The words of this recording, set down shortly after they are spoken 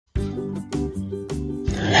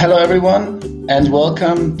Hello everyone and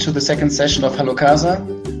welcome to the second session of Hello Casa.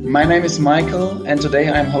 My name is Michael and today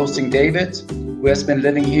I'm hosting David, who has been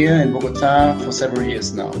living here in Bogota for several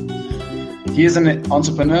years now. He is an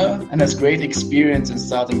entrepreneur and has great experience in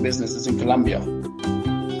starting businesses in Colombia.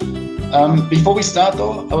 Before we start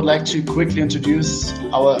though, I would like to quickly introduce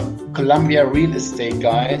our Colombia Real Estate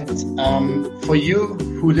Guide. For you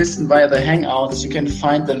who listen via the Hangouts, you can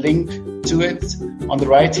find the link to it on the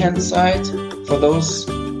right-hand side. For those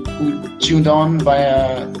who tuned on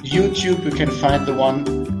via YouTube, you can find the one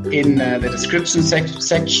in the description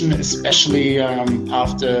section, especially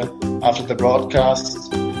after the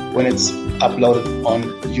broadcast when it's uploaded on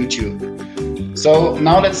YouTube. So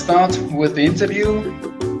now let's start with the interview.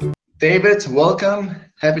 David, welcome.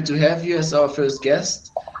 Happy to have you as our first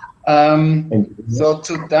guest. So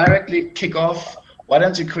to directly kick off, why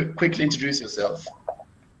don't you quickly introduce yourself?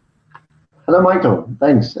 Hello, Michael.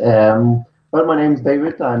 Thanks. Well, my name is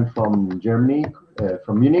David. I'm from Germany,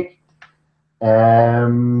 from Munich.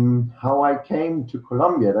 How I came to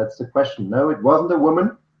Colombia, that's the question. No, it wasn't a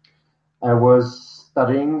woman. I was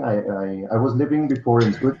studying. I was living before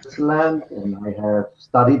in Switzerland, and I have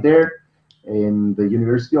studied there in the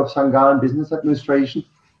University of St. Gallen Business Administration.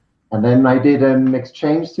 And then I did an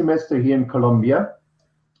exchange semester here in Colombia.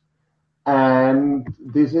 And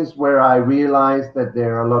this is where I realized that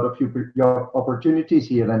there are a lot of opportunities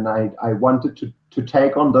here, and I wanted to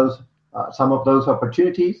take on those some of those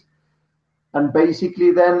opportunities. And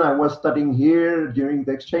basically then I was studying here during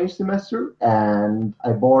the exchange semester, and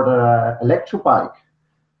I bought an electro bike.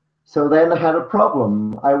 So then I had a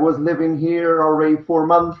problem. I was living here already 4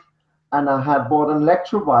 months, and I had bought an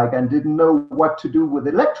electro bike and didn't know what to do with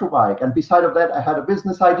the electro bike. And beside of that, I had a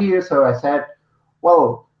business idea. So I said,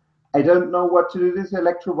 well, I don't know what to do with this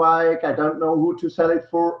electro bike. I don't know who to sell it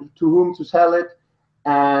for, to whom to sell it.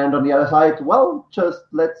 And on the other side, well, just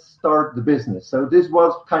let's start the business. So this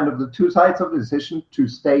was kind of the two sides of the decision: to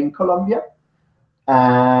stay in Colombia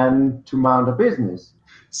and to mount a business.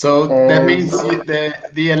 So that means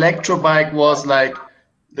the electro bike was like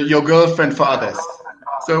your girlfriend for others.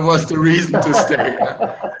 So it was the reason to stay.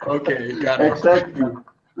 Okay, got it. Exactly.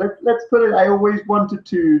 Let's put it, I always wanted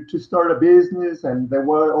to start a business, and there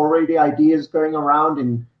were already ideas going around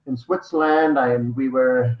in Switzerland, and we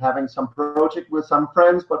were having some project with some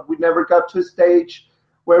friends, but we never got to a stage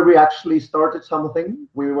where we actually started something.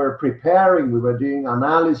 We were preparing, we were doing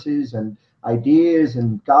analysis and ideas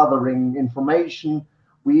and gathering information.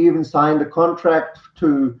 We even signed a contract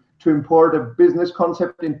to import a business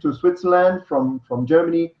concept into Switzerland from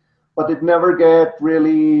Germany, but it never get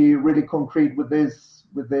really concrete with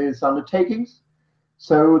these undertakings.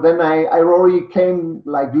 So then I already came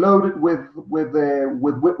like loaded with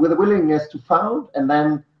a willingness to found, and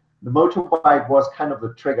then the motorbike was kind of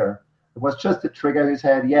the trigger. It was just a trigger who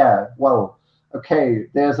said, yeah, well, okay,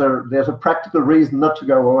 there's a practical reason not to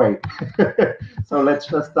go away. So let's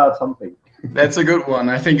just start something. That's a good one.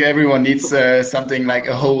 I think everyone needs something like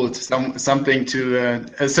a hold, something to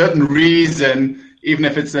a certain reason, even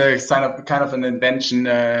if it's a kind of an invention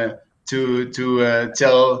to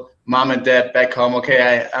tell mom and dad back home,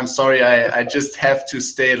 okay, I'm sorry, I just have to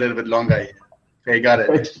stay a little bit longer. Okay, got it.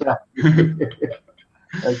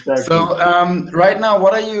 Exactly. So right now,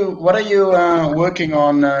 what are you working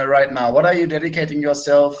on right now? What are you dedicating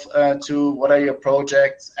yourself to? What are your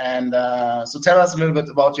projects? And so tell us a little bit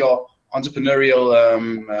about your entrepreneurial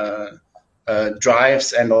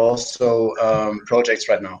drives and also projects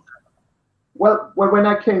right now. Well, when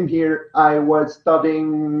I came here, I was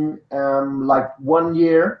studying like 1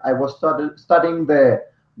 year. I was studying the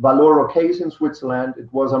Valoro case in Switzerland.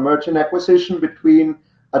 It was a merchant acquisition between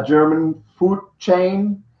a German food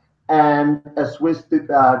chain and a Swiss-based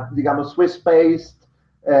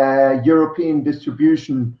European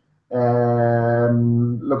distribution,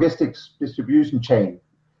 logistics distribution chain.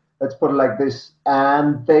 Let's put it like this.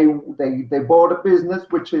 And they bought a business,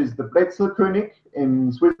 which is the Brezelkönig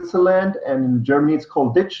in Switzerland, and in Germany it's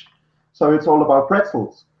called Ditch. So it's all about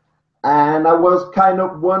pretzels. And I was kind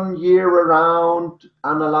of 1 year around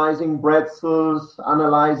analyzing pretzels,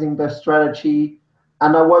 analyzing their strategy,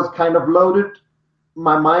 and I was kind of loaded,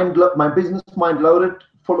 my business mind loaded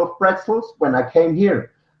full of pretzels when I came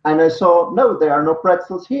here. And I saw, no, there are no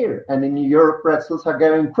pretzels here. And in Europe, pretzels are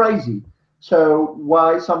going crazy. So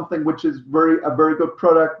why something which is a very good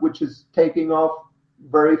product, which is taking off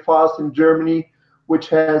very fast in Germany, which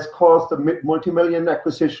has caused a multi-million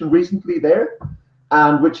acquisition recently there,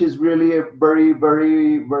 and which is really a very,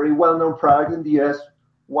 very, very well-known product in the US,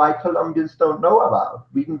 why Colombians don't know about?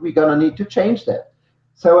 We're gonna need to change that.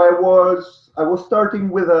 So I was starting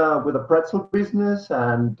with a pretzel business,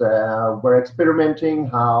 and we're experimenting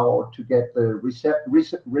how to get the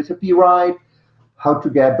recipe right, how to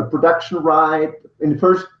get the production right. In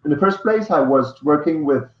the first place, I was working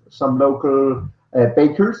with some local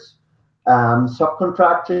bakers,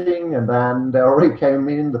 subcontracting, and then there already came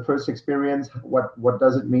in the first experience. What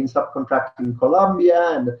does it mean subcontracting in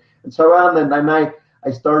Colombia, and so on. And then I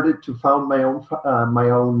started to found my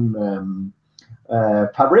own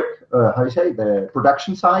fabric, how do you say, the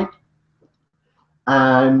production site.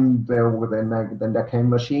 And then there came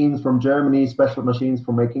machines from Germany, special machines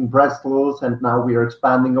for making pretzels, and now we are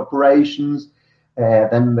expanding operations.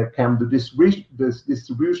 Then there came this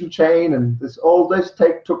distribution chain, and all this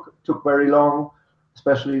took very long,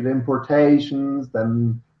 especially the importations,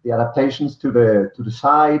 then the adaptations to the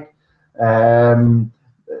site.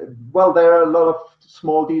 Well, there are a lot of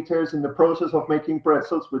small details in the process of making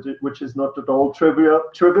pretzels, which is not at all trivial.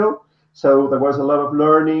 So there was a lot of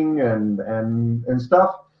learning and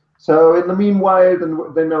stuff. So in the meanwhile,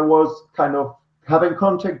 then I was kind of having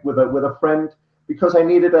contact with a friend, because I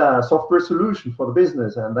needed a software solution for the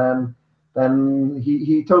business. And then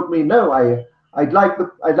he told me, no, I'd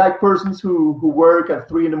like persons who work at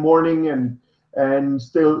 3 a.m. and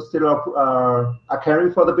still are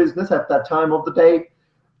caring for the business at that time of the day.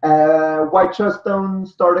 Why just don't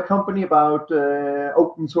start a company about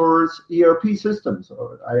open source ERP systems?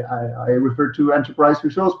 Or I refer to enterprise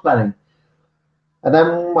resource planning. And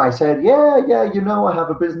then I said, yeah, I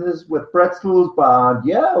have a business with pretzels, but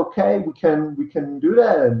yeah, okay, we can do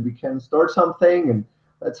that, and we can start something. And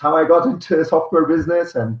that's how I got into the software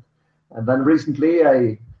business. And then recently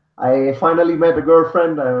I finally met a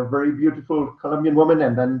girlfriend, a very beautiful Colombian woman.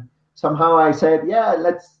 And then somehow I said, yeah,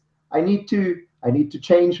 I need to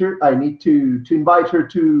change her. I need to invite her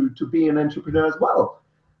to be an entrepreneur as well.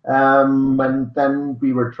 And then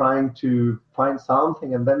we were trying to find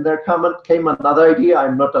something, and then there came another idea.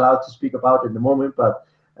 I'm not allowed to speak about in the moment, but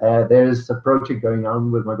there's a project going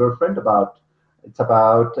on with my girlfriend about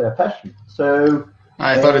fashion. So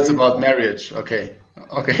I thought it's about marriage. Okay.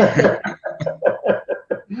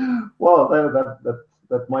 Well,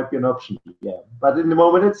 that might be an option, yeah. But in the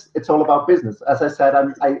moment, it's all about business. As I said,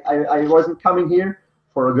 I wasn't coming here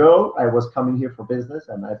for a girl. I was coming here for business,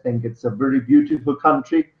 and I think it's a very beautiful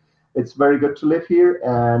country. It's very good to live here,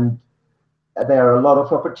 and there are a lot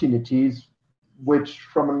of opportunities, which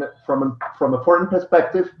from a foreign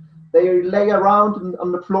perspective, they lay around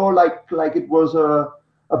on the floor like it was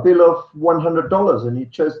a bill of $100, and you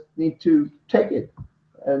just need to take it,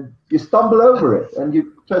 and you stumble over it, and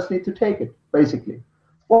you just need to take it, basically.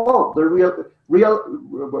 Well, the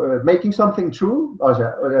real making something true,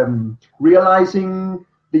 realizing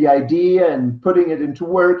the idea and putting it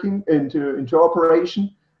into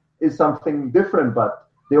operation is something different, but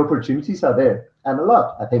the opportunities are there, and a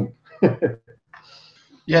lot, I think.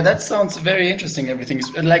 Yeah, that sounds very interesting. Everything,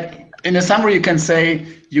 like in a summary, you can say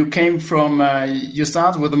you came from, you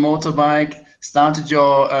started with a motorbike, started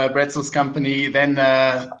your pretzels company, then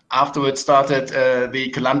afterwards started the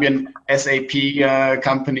Colombian SAP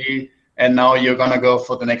company, and now you're gonna go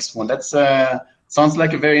for the next one. That's sounds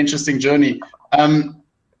like a very interesting journey.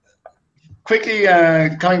 Quickly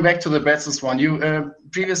coming back to the pretzels one, you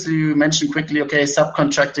previously you mentioned quickly, okay,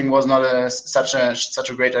 subcontracting was not such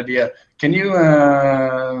a great idea. Can you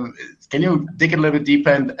dig a little bit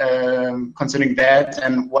deeper concerning that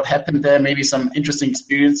and what happened there? Maybe some interesting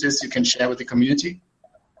experiences you can share with the community.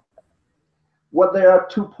 Well, there are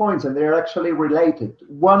 2 points, and they're actually related.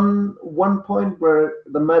 One point where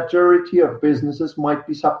the majority of businesses might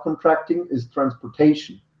be subcontracting is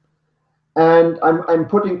transportation. And I'm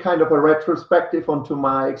putting kind of a retrospective onto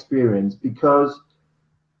my experience, because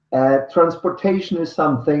transportation is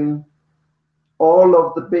something all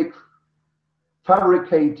of the big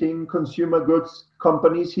fabricating consumer goods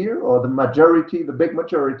companies here, or the big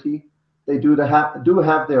majority, they do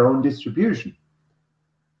have their own distribution.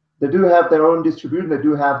 They do have their own distribution. They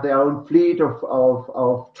do have their own fleet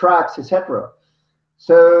of trucks, etc.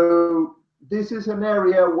 So this is an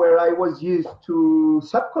area where I was used to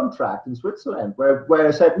subcontract in Switzerland, where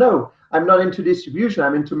I said, no, I'm not into distribution,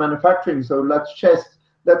 I'm into manufacturing. So let's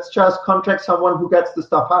just contract someone who gets the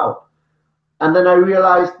stuff out. And then I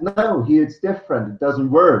realized, no, here it's different. It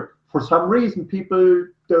doesn't work. For some reason, people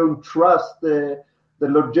don't trust the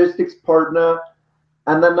logistics partner.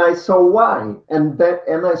 And then I saw why. And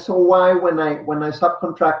I saw why when I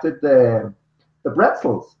subcontracted the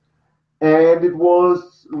pretzels. And it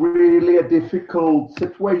was really a difficult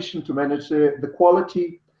situation to manage the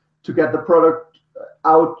quality, to get the product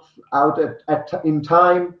out in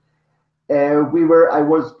time. I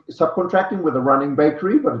was subcontracting with a running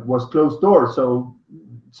bakery, but it was closed door. So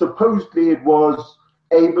supposedly it was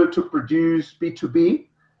able to produce B2B,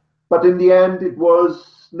 but in the end it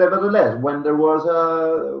was nevertheless, when there was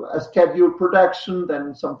a scheduled production,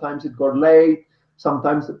 then sometimes it got late,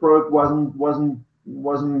 sometimes the product wasn't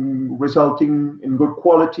resulting in good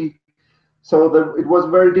quality. So it was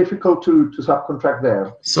very difficult to subcontract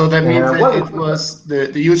there. So that means that it was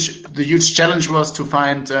the huge challenge was to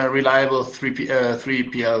find reliable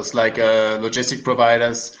 3PLs like logistic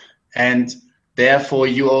providers, and therefore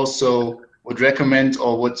you also would recommend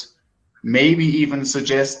or would maybe even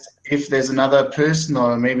suggest, if there's another person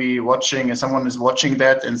or maybe someone is watching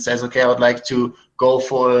that and says, okay, I would like to go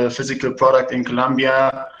for a physical product in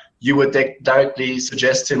Colombia, you would directly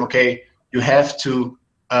suggest him, okay, you have to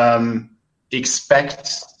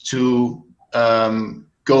expect to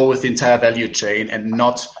go with the entire value chain and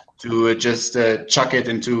not to just chuck it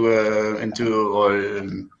into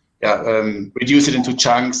reduce it into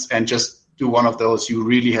chunks and just do one of those. You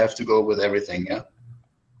really have to go with everything. Yeah.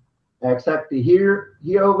 Exactly.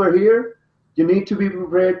 Over here, you need to be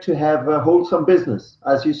prepared to have a wholesome business,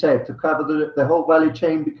 as you said, to cover the whole value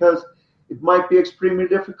chain, because it might be extremely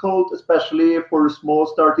difficult, especially for a small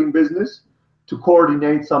starting business, to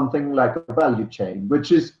coordinate something like a value chain,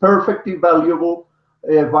 which is perfectly viable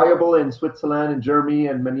in Switzerland and Germany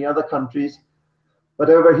and many other countries. But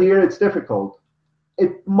over here, it's difficult.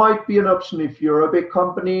 It might be an option if you're a big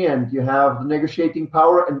company and you have the negotiating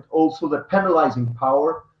power and also the penalizing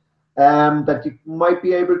power, that you might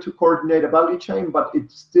be able to coordinate a value chain, but it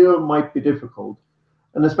still might be difficult.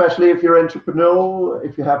 And especially if you're entrepreneurial,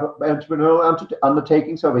 if you have entrepreneurial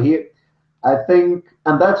undertakings over here, I think,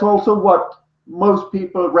 and that's also what most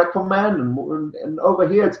people recommend. And over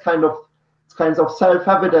here, it's kind of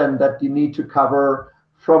self-evident that you need to cover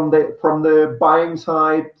from the buying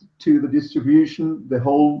side to the distribution, the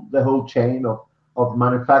whole chain of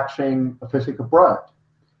manufacturing a physical product.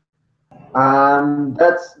 And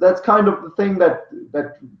that's kind of the thing that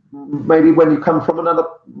maybe when you come from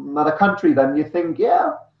another country, then you think,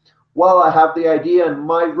 yeah, well, I have the idea, and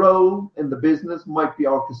my role in the business might be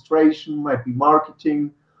orchestration, might be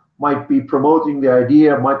marketing, might be promoting the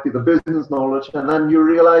idea, might be the business knowledge, and then you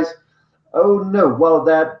realize, oh no, well,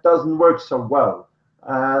 that doesn't work so well,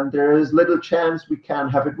 and there is little chance we can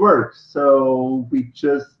have it work. So we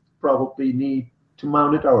just probably need to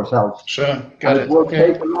mount it ourselves. Sure, got it. It will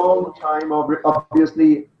take a long time,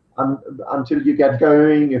 obviously, until you get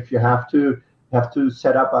going. If you have to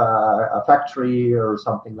set up a factory or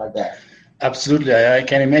something like that. Absolutely, I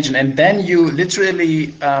can imagine. And then you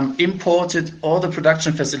literally imported all the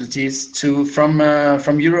production facilities from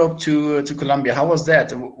Europe to Colombia. How was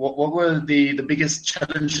that? What were the biggest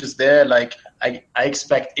challenges there? Like I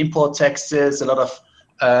expect import taxes, a lot of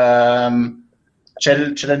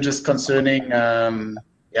challenges concerning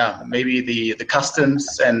maybe the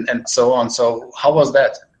customs and so on. So how was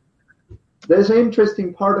that? There's an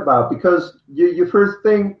interesting part about, because you first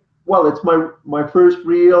think, well, it's my first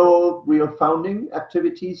real founding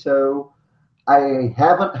activity, so I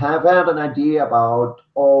haven't had an idea about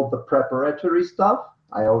all the preparatory stuff.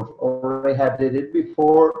 I already did it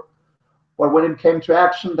before, but when it came to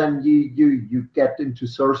action, then you get into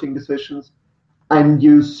sourcing decisions, and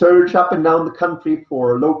you search up and down the country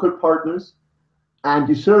for local partners, and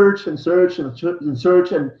you search and search and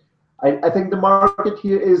search, and I think the market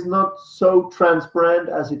here is not so transparent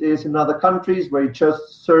as it is in other countries, where you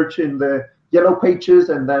just search in the yellow pages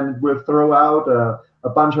and then it will throw out a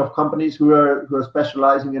bunch of companies who are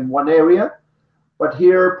specializing in one area. But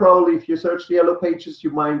here, probably, if you search the yellow pages, you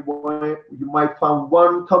might find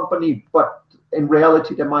one company, but in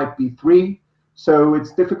reality there might be three. So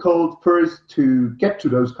it's difficult first to get to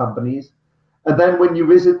those companies, and then when you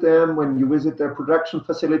visit them, when you visit their production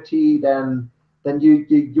facility, then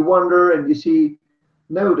you wonder and you see,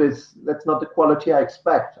 no, that's not the quality I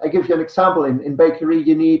expect. I give you an example. In bakery,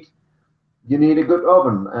 you need a good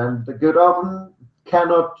oven, and the good oven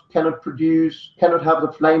cannot have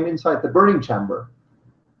the flame inside the burning chamber,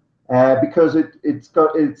 because it's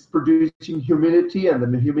producing humidity, and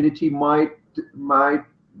the humidity might not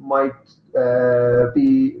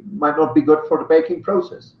be good for the baking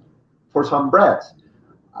process for some breads.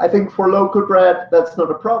 I think for local bread that's not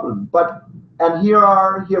a problem, and here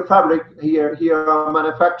are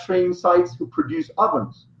manufacturing sites who produce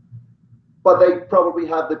ovens, but they probably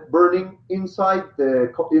have the burning inside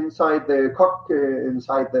the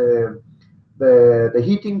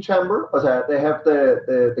heating chamber. They have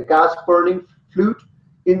the gas burning flute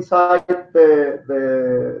inside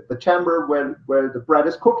the chamber where the bread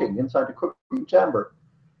is cooking, inside the cooking chamber.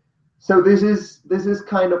 So this is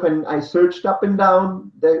kind of I searched up and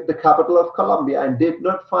down the capital of Colombia and did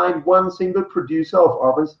not find one single producer of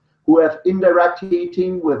ovens who have indirect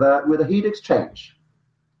heating with a heat exchange.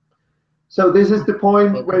 So this is the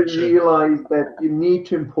point where you realize that you need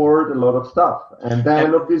to import a lot of stuff. And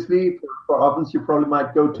then obviously for ovens, you probably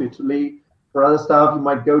might go to Italy. For other stuff, you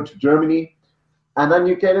might go to Germany. And then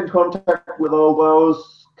you get in contact with all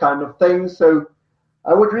those kind of things. So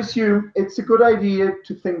I would assume it's a good idea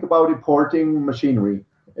to think about importing machinery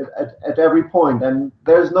at every point. And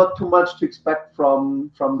there's not too much to expect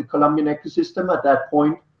from the Colombian ecosystem at that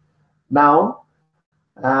point now.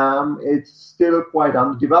 It's still quite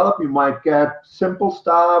underdeveloped. You might get simple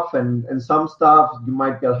stuff and some stuff you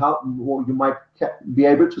might get help, or you might be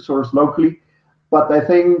able to source locally. But I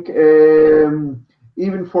think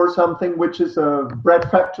even for something which is a bread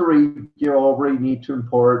factory, you already need to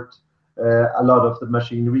import a lot of the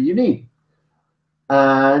machinery you need.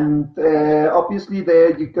 And obviously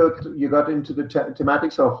there you got into the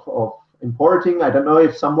thematics of importing. I don't know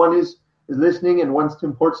if someone is listening and wants to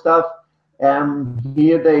import stuff.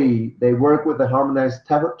 Here they work with the harmonized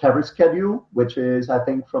tariff schedule, which is, I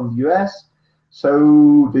think, from the US.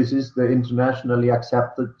 So this is the internationally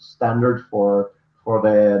accepted standard for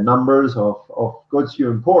the numbers of goods you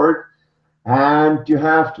import. And you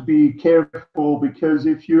have to be careful, because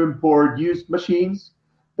if you import used machines,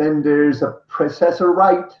 then there's a processor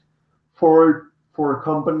right for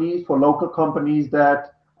companies, for local companies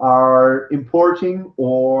that are importing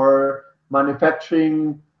or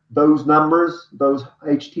manufacturing those numbers, those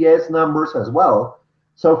HTS numbers as well.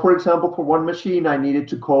 So for example, for one machine, I needed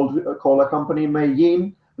to call a company in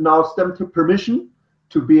Medellin and ask them for permission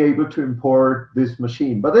to be able to import this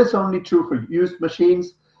machine. But that's only true for used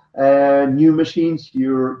machines. New machines,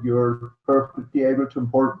 you're perfectly able to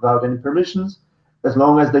import without any permissions, as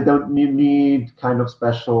long as they don't need kind of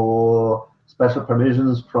special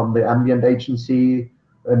permissions from the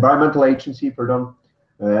environmental agency, pardon.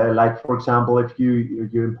 Like for example, if you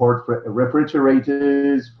import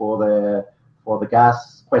refrigerators for the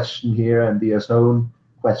gas question here and the ozone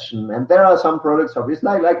question, and there are some products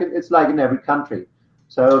obviously it's like in every country.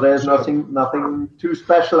 So there's nothing too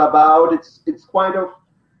special about it. It's quite a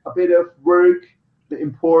bit of work, the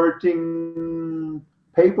importing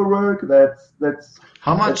paperwork. That's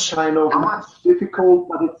kind of difficult,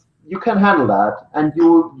 but you can handle that, and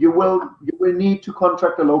you will need to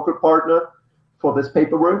contract a local partner for this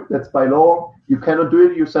paperwork. That's by law. You cannot do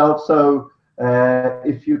it yourself. So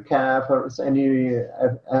if you have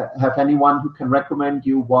anyone who can recommend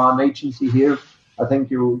you one agency here, I think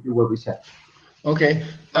you will be set. Okay.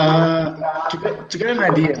 To get an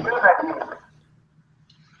idea,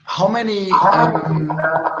 how many?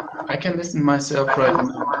 I can listen myself right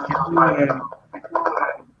now.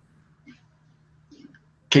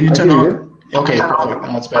 Can you turn on? Okay, perfect.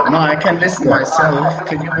 Now it's better. No, I can listen myself.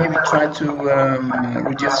 Can you maybe try to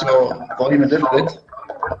reduce your volume a little bit?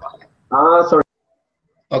 Sorry.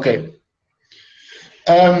 Okay.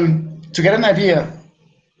 To get an idea,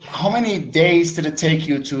 how many days did it take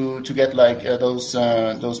you to get like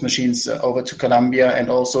those machines over to Colombia? And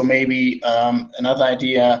also maybe another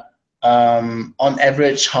idea, on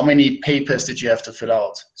average, how many papers did you have to fill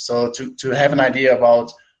out? So to have an idea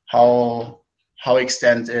about how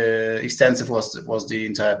extensive was the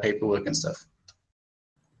entire paperwork and stuff?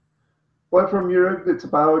 Well, from Europe, it's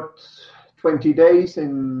about 20 days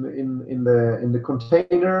in the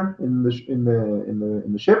container in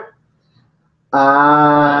the ship,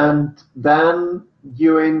 and then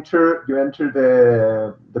you enter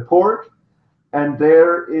the port, and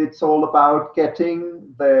there it's all about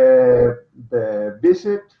getting the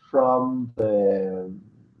visit from the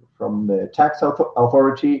tax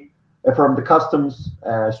authority. From the customs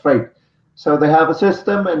straight. So they have a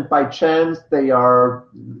system, and by chance you're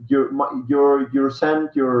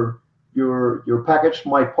sent your package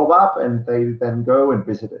might pop up, and they then go and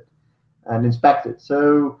visit it and inspect it.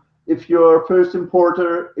 So if you're a first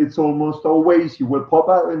importer, it's almost always you will pop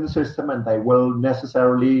up in the system, and they will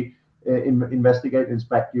necessarily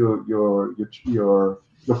inspect your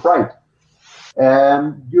freight.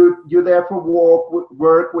 And you therefore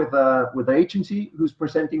work with an agency who's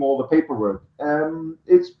presenting all the paperwork.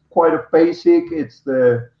 It's quite a basic. It's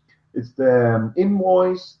the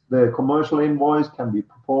invoice, the commercial invoice, can be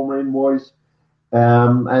performer invoice,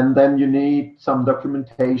 and then you need some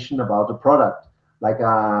documentation about the product, like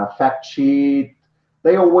a fact sheet.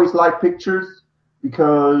 They always like pictures,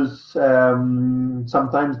 because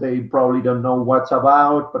sometimes they probably don't know what's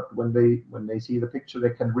about, but when they see the picture,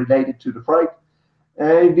 they can relate it to the freight.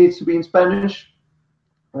 It needs to be in Spanish,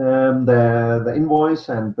 the invoice,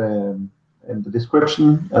 and in the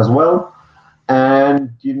description as well.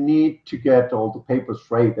 And you need to get all the papers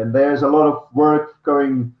straight. And there's a lot of work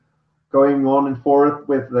going on and forth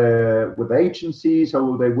with the agency.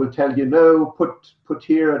 So they will tell you, no, put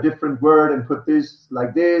here a different word and put this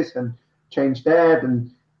like this and change that. And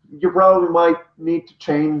you probably might need to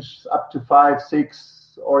change up to 5,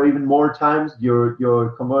 6, or even more times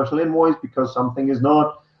your commercial invoice because something is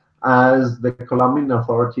not as the Colombian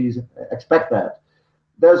authorities expect that.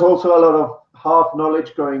 There's also a lot of half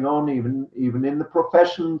knowledge going on, even in the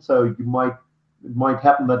profession. So it might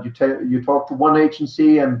happen that you talk to one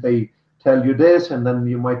agency and they tell you this, and then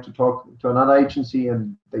you might talk to another agency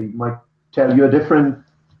and they might tell you a different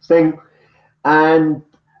thing. And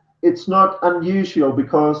it's not unusual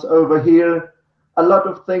because over here a lot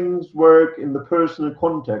of things work in the personal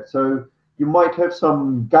context. So you might have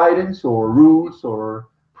some guidance or rules or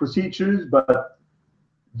procedures, but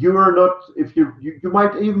you are not, if you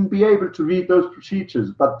might even be able to read those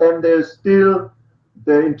procedures, but then there's still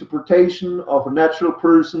the interpretation of a natural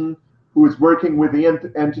person who is working with the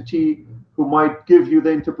entity who might give you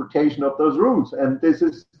the interpretation of those rules. And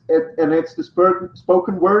it's the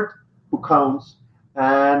spoken word who counts.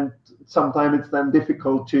 And sometimes it's then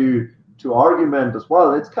difficult to argument as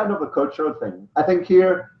well. It's kind of a cultural thing, I think,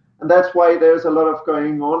 here. And that's why there's a lot of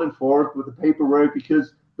going on and forth with the paperwork,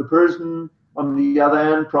 because the person on the other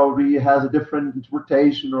end probably has a different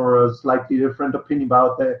interpretation or a slightly different opinion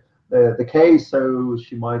about the case, so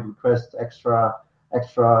she might request extra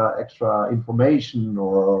information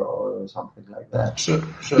or something like that. Sure.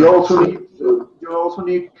 You also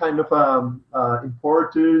need kind of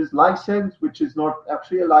importer's license, which is not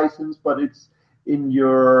actually a license, but it's in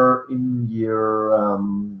your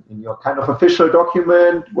kind of official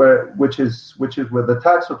document which is with the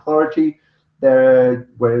tax authority. There,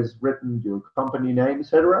 where is written your company name,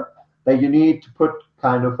 etc., that you need to put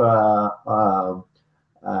kind of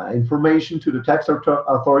information to the tax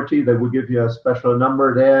authority. They will give you a special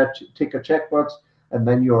number there to tick a checkbox, and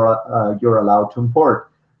then you're allowed to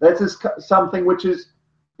import. That is something which is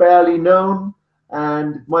barely known,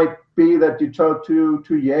 and it might be that you talk to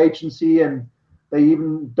your agency and they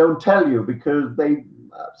even don't tell you, because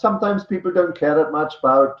sometimes people don't care that much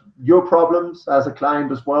about your problems as a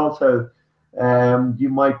client as well. So you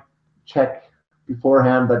might check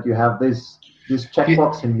beforehand that you have this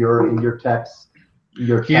checkbox in your tax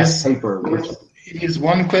paper. Here's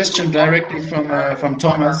one question directly from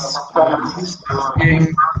Thomas.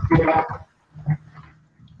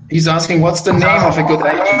 He's asking, what's the name of a good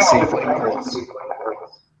agency for imports?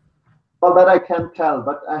 Well, that I can't tell,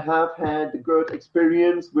 but I have had a good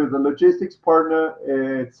experience with a logistics partner.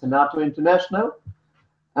 It's Senato International,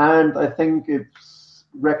 and I think it's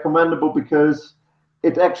recommendable because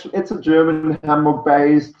it's a German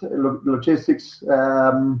Hamburg-based logistics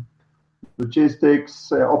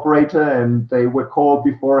operator, and they were called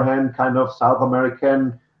beforehand kind of South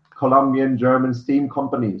American, Colombian, German steam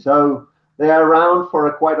company. So they are around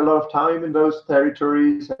for quite a lot of time in those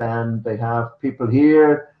territories, and they have people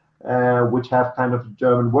here which have kind of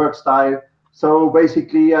German work style. So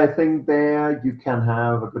basically, I think there you can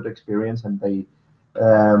have a good experience, and they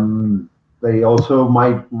also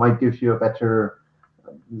might give you a better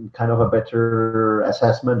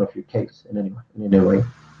assessment of your case in any way.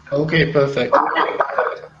 Okay, perfect.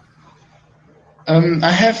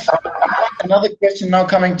 I have another question now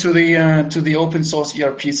coming to the open source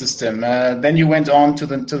ERP system. Then you went on to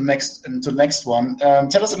the next one.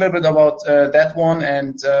 Tell us a little bit about that one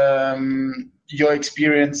and your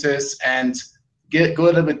experiences, and go a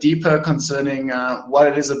little bit deeper concerning what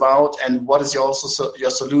it is about and what is your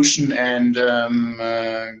solution, and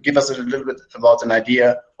give us a little bit about an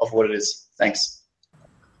idea of what it is. Thanks.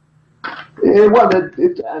 Well,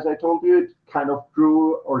 as I told you, it kind of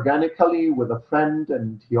grew organically with a friend,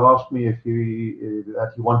 and he asked me if he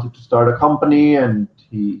wanted to start a company, and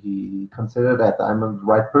he considered that I'm the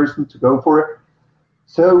right person to go for it.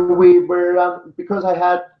 So we were, because I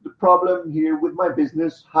had the problem here with my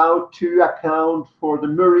business, how to account for the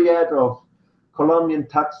myriad of Colombian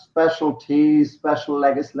tax specialties, special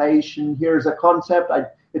legislation. Here's a concept.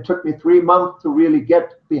 It took me 3 months to really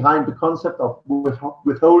get behind the concept of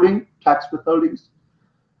withholding, tax withholdings.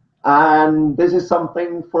 And this is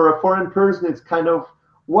something for a foreign person. It's kind of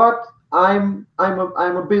what I'm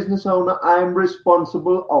a business owner. I'm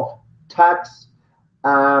responsible of tax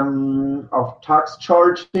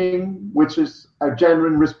charging, which is a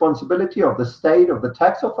genuine responsibility of the state, of the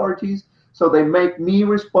tax authorities. So they make me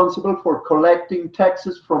responsible for collecting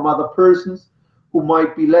taxes from other persons who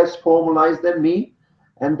might be less formalized than me.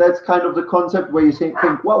 And that's kind of the concept where you think,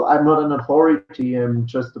 well, I'm not an authority, I'm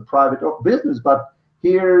just a private business. But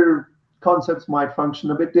here concepts might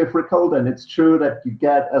function a bit difficult, and it's true that you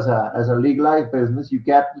get as a legalized business,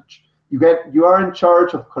 you are in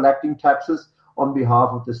charge of collecting taxes on behalf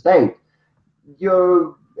of the state.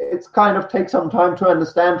 It's kind of takes some time to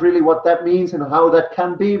understand really what that means and how that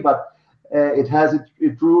can be, but it has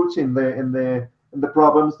its roots in the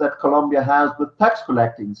problems that Colombia has with tax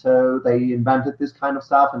collecting. So they invented this kind of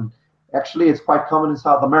stuff, and actually it's quite common in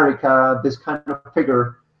South America, this kind of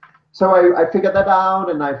figure. So I figured that out,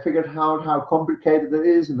 and I figured out how complicated it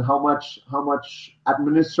is and how much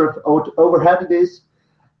administrative overhead it is.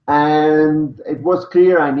 And it was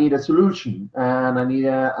clear I need a solution, and I need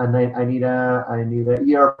a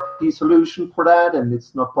ERP solution for that, and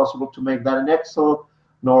it's not possible to make that in Excel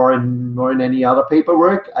nor in any other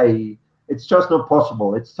paperwork. It's just not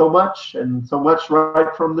possible. It's so much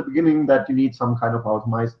right from the beginning that you need some kind of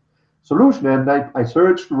optimized solution. And I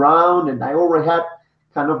searched around, and I already had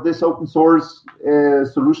kind of this open source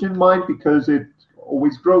solution in mind, because it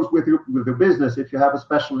always grows with your business. If you have a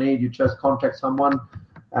special need, you just contact someone,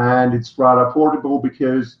 and it's rather affordable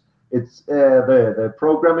because it's the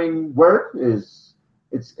programming work is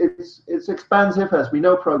it's expensive. As we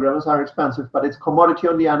know, programmers are expensive, but it's commodity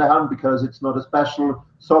on the other hand, because it's not a special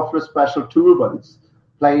software, special tool, but it's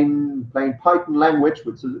plain Python language,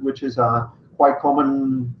 which is a quite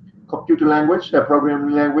common computer language, a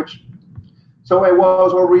programming language. So I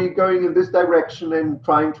was already going in this direction and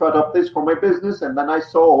trying to adopt this for my business, and then I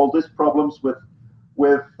saw all these problems with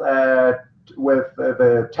the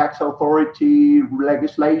tax authority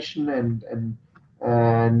legislation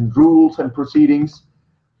and rules and proceedings.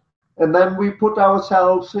 And then we put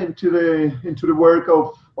ourselves into the work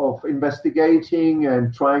of investigating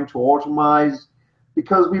and trying to automate,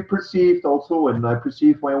 because we perceived also, and I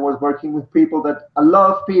perceived when I was working with people, that a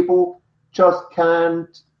lot of people just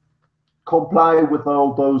can't comply with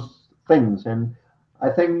all those things. And I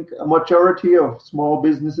think a majority of small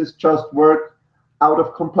businesses just work out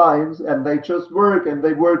of compliance, and they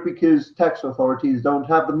work because tax authorities don't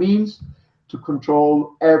have the means to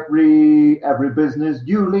control every business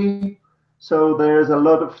duly. So there's a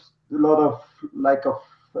lot of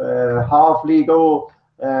half legal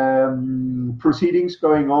proceedings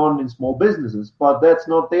going on in small businesses. But that's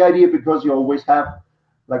not the idea, because you always have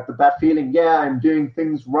like the bad feeling, yeah, I'm doing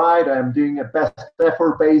things right, I'm doing a best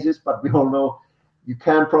effort basis, but we all know you're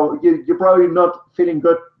probably not feeling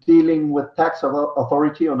good dealing with tax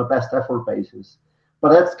authority on a best effort basis.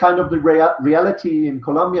 But that's kind of the reality in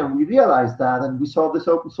Colombia, and we realized that, and we saw this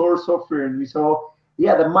open source software, and we saw,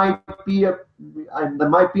 yeah, there might be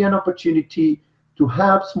an opportunity to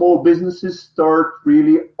have small businesses start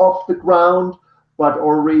really off the ground, but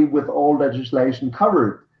already with all legislation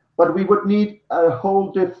covered. But we would need a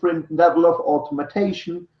whole different level of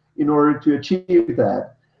automation in order to achieve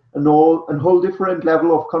that. A whole different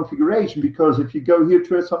level of configuration, because if you go here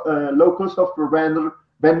to a local software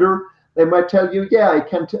vendor, they might tell you, yeah, I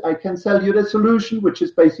can sell you the solution, which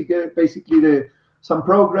is basically some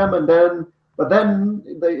program, but then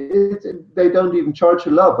they don't even charge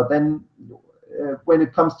a lot. But then when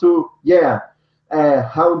it comes to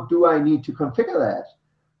how do I need to configure that?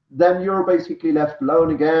 Then you're basically left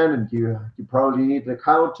alone again, and you probably need an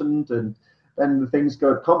accountant, and then the things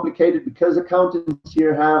got complicated, because accountants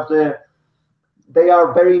here they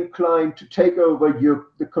are very inclined to take over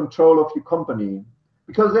the control of your company,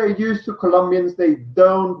 because they're used to Colombians. They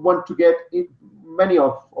don't want to get many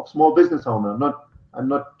of small business owners. I'm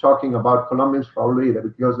not talking about Colombians probably,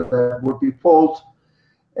 because that would be false.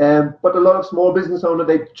 But a lot of small business owners,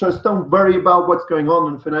 they just don't worry about what's going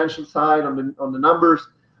on the financial side, on the numbers,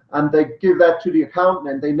 and they give that to the accountant,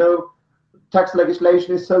 and they know tax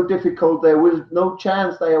legislation is so difficult, there will no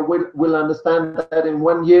chance they will understand that in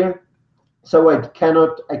 1 year. So I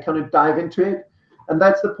cannot dive into it. And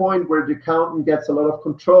that's the point where the accountant gets a lot of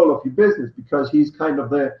control of your business, because he's kind of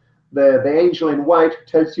the angel in white who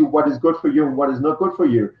tells you what is good for you and what is not good for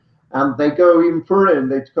you. And they go even further,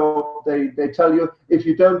 and they tell you, if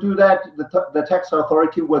you don't do that, the tax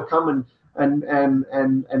authority will come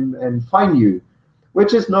and fine you.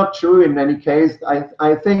 Which is not true in any case.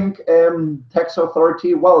 I think tax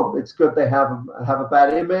authority, well, it's good they have a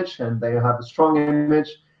bad image, and they have a strong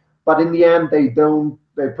image, but in the end they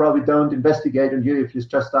probably don't investigate on you if you're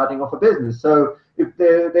just starting off a business. So if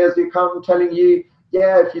there's the accountant telling you,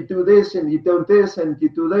 yeah, if you do this and you don't this and you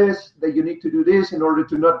do this, then you need to do this in order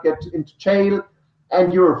to not get into jail,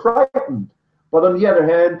 and you're frightened. But on the other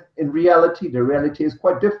hand, in reality, the reality is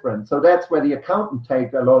quite different. So that's where the accountant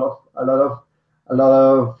take a lot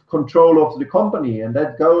of control of the company, and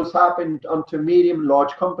that goes up onto medium,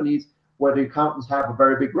 large companies where the accountants have a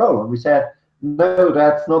very big role. And we said, no,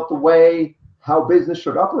 that's not the way how business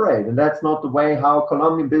should operate. And that's not the way how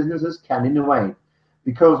Colombian businesses can innovate.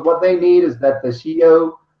 Because what they need is that the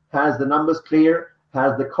CEO has the numbers clear,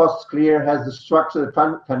 has the costs clear, has the structure,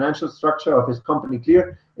 the financial structure of his company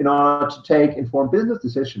clear in order to take informed business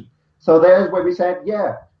decisions. So there's where we said,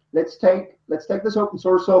 yeah, let's take this open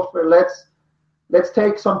source software, let's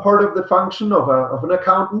take some part of the function of an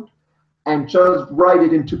accountant and just write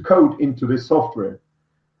it into code into this software.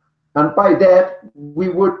 And by that, we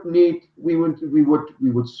would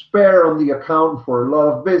spare on the account for a lot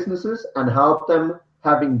of businesses and help them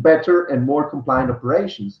having better and more compliant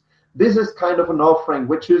operations. This is kind of an offering,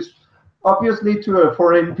 which is obviously to a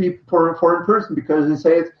foreign person, because they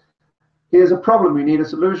say, here's a problem, we need a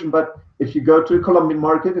solution. But if you go to the Colombian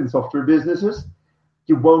market in software businesses,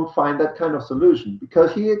 you won't find that kind of solution,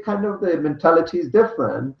 because here kind of the mentality is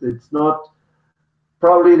different. It's not,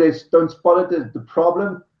 probably they don't spot it, the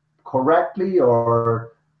problem correctly,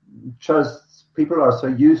 or just people are so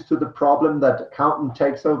used to the problem that accountant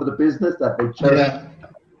takes over the business that they just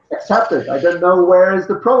accept it. I don't know where is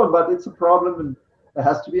the problem, but it's a problem and there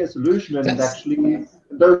has to be a solution. And actually, in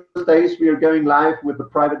those days, we are going live with the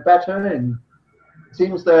private beta, and it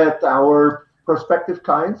seems that our prospective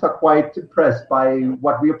clients are quite impressed by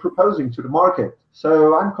what we are proposing to the market.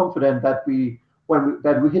 So I'm confident that we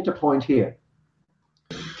hit a point here.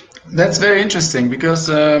 That's very interesting, because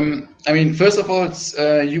I mean, first of all,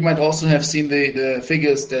 you might also have seen the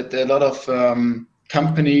figures that there are a lot of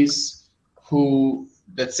companies who,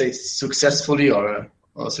 let's say, successfully or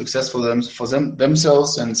successful for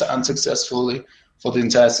themselves and unsuccessfully for the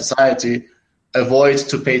entire society, avoid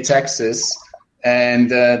to pay taxes,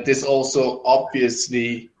 and this also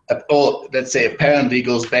obviously, or let's say, apparently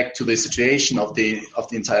goes back to the situation of the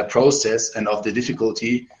entire process and of the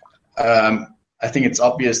difficulty. I think it's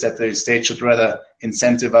obvious that the state should rather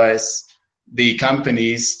incentivize the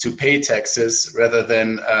companies to pay taxes rather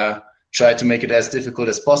than try to make it as difficult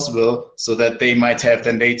as possible, so that they might have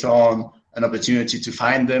then later on an opportunity to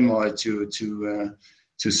find them or to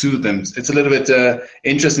sue them. It's a little bit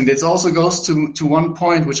interesting. This also goes to one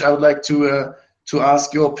point which I would like to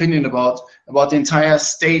ask your opinion about the entire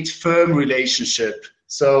state-firm relationship.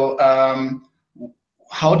 So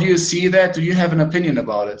how do you see that? Do you have an opinion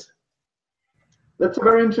about it? That's a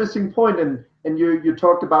very interesting point, and you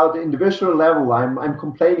talked about the individual level. I'm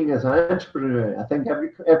complaining as an entrepreneur. I think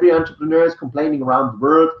every entrepreneur is complaining around the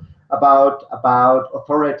world about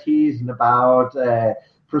authorities and about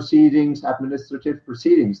proceedings, administrative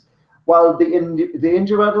proceedings. While the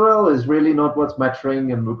individual is really not what's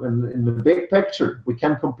mattering in the big picture. We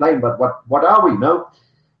can complain, but what are we? No.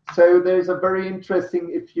 So there's a very interesting,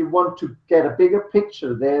 if you want to get a bigger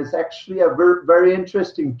picture, there's actually a very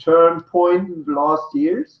interesting turn point in the last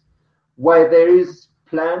years where there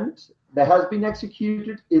has been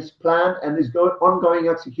executed, is planned, and is ongoing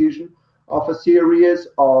execution of a series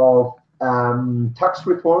of tax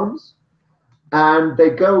reforms. And they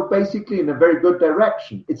go basically in a very good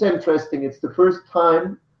direction. It's interesting. It's the first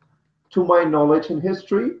time, to my knowledge in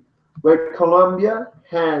history, where Colombia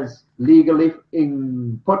has legally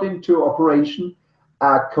put into operation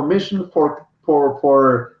a commission for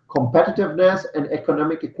competitiveness and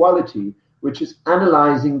economic equality, which is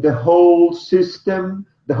analyzing the whole system,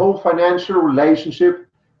 the whole financial relationship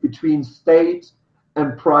between state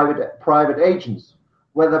and private agents,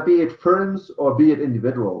 whether be it firms or be it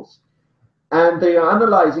individuals. And they are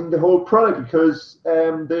analyzing the whole product, because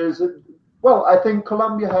I think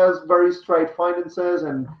Colombia has very straight finances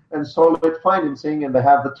and solid financing, and they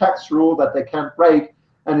have the tax rule that they can't break.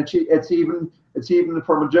 And it's even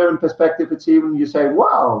from a German perspective, it's even, you say,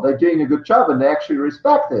 wow, they're doing a good job, and they actually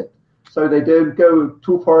respect it. So they don't go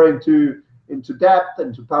too far into debt,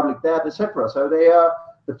 into public debt, etc. So the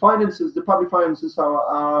public finances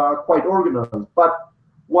are quite organized. But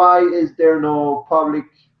why is there no public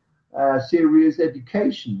serious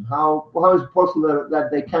education? How is it possible that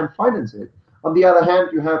they can't finance it? On the other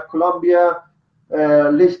hand, you have Colombia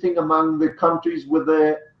listing among the countries with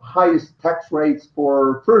the highest tax rates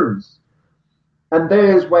for firms, and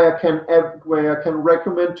there's where I can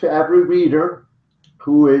recommend to every reader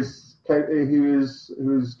who's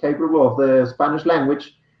capable of the Spanish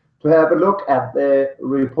language to have a look at the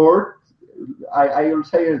report. I will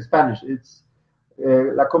say it in Spanish. It's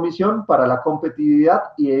La Comisión para la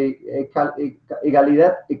Competitividad y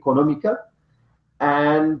Egalidad Económica,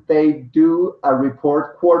 and they do a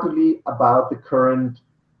report quarterly about the current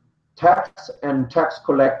tax and tax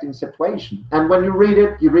collecting situation. And when you read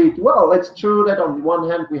it, well, it's true that on the one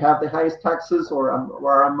hand we have the highest taxes, or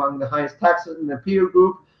among the highest taxes in the peer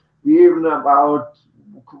group. We even about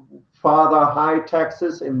further high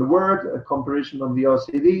taxes in the world, a comparison on the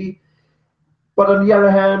OECD. But on the other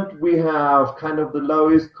hand, we have kind of the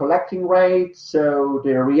lowest collecting rate. So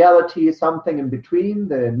the reality is something in between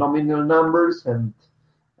the nominal numbers, and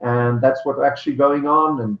that's what's actually going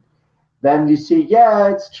on. And then you see, yeah,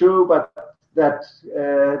 it's true, but that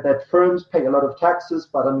firms pay a lot of taxes.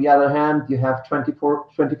 But on the other hand, you have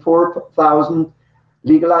 24,000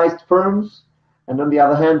 legalized firms. And on the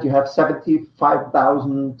other hand, you have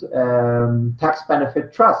 75,000 tax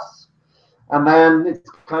benefit trusts. And then it's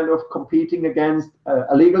kind of competing against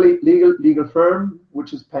a legal firm,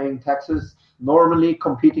 which is paying taxes, normally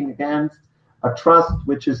competing against a trust,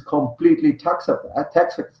 which is completely tax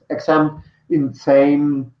exempt in the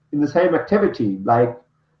same activity, like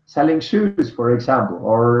selling shoes, for example,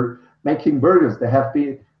 or making burgers. There have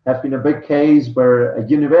been a big case where a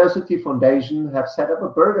university foundation have set up a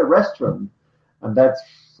burger restaurant, and that's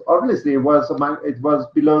obviously it was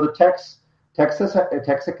below the tax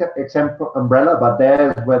exempt umbrella, but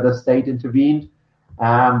there's where the state intervened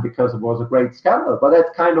because it was a great scandal. But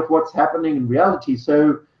that's kind of what's happening in reality.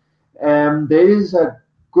 So there is a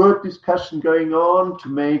good discussion going on to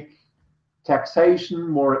make taxation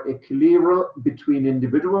more equilibrium between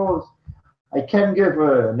individuals. I can give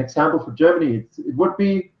an example for Germany. It would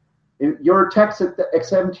be, you're tax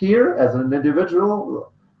exempt here as an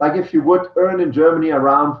individual, like if you would earn in Germany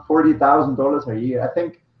around $40,000 a year. I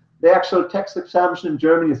think the actual tax exemption in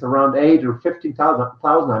Germany is around 8 or 15,000.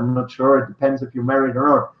 I'm not sure. It depends if you're married or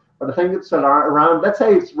not. But I think it's around, let's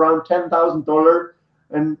say it's around $10,000,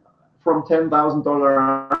 and from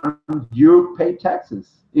 $10,000 you pay taxes,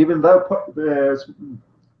 even though there's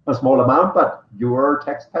a small amount, but you're a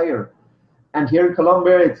taxpayer. And here in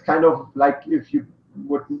Colombia, it's kind of like if you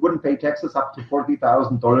wouldn't pay taxes up to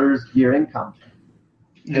 $40,000 year income.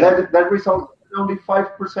 Yeah. That results in only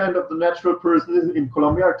 5% of the natural persons in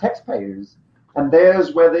Colombia are taxpayers, and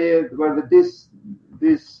there's where this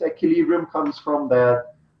equilibrium comes from.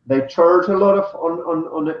 That they charge a lot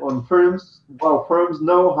on firms. Well, firms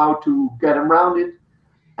know how to get around it,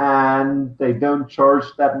 and they don't charge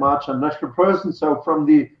that much on natural persons. So from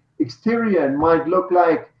the exterior, it might look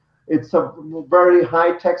like it's a very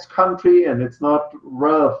high tax country, and it's not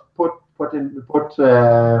rough put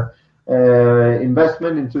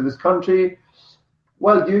investment into this country.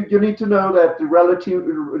 Well, you need to know that the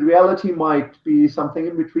reality might be something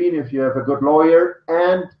in between if you have a good lawyer,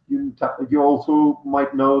 and you also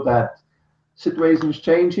might know that situations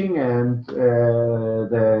changing, and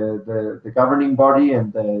the governing body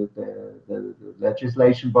and the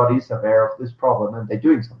legislation bodies are aware of this problem, and they're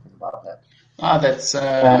doing something about that.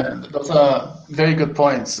 Those are very good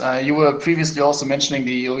points. You were previously also mentioning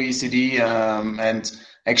the OECD, and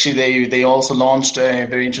actually they also launched a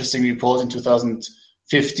very interesting report in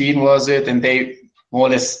 2015, was it? And they more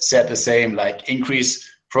or less said the same, like increase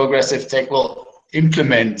progressive tax. Well,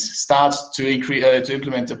 start to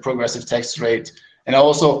implement the progressive tax rate. And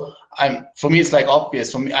also, for me, it's like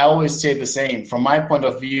obvious. For me, I always say the same. From my point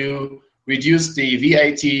of view, reduce the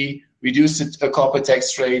VAT, reduce the corporate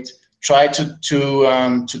tax rate. Try to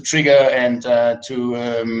trigger and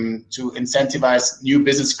to incentivize new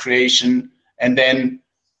business creation, and then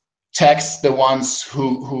tax the ones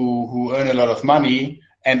who earn a lot of money,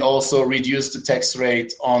 and also reduce the tax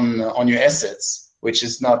rate on your assets, which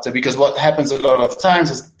is not because what happens a lot of times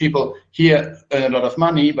is people here earn a lot of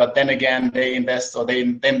money, but then again they invest or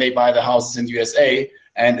then they buy the houses in the USA,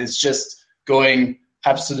 and it's just going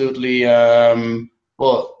absolutely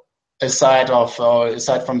aside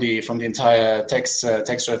from the entire tax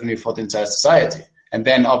revenue for the entire society, and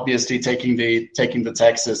then obviously taking the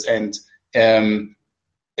taxes and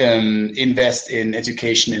invest in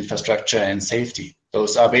education, infrastructure, and safety.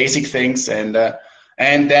 Those are basic things, and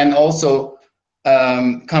then also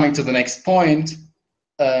coming to the next point,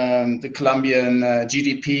 the Colombian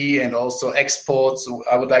GDP and also exports.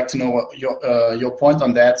 I would like to know what your point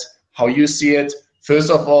on that, how you see it. First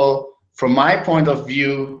of all, from my point of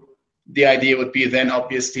view, the idea would be then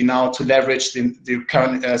obviously now to leverage the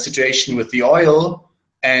current situation with the oil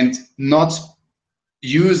and not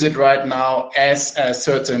use it right now as a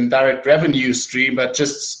certain direct revenue stream, but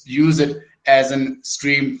just use it as a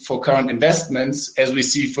stream for current investments, as we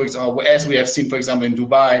see, for example, as we have seen, for example, in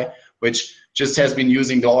Dubai, which just has been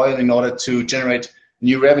using the oil in order to generate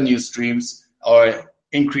new revenue streams or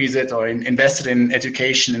increase it or invest it in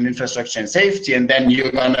education and infrastructure and safety, and then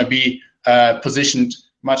you're going to be positioned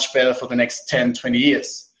much better for the next 10, 20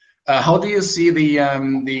 years. How do you see the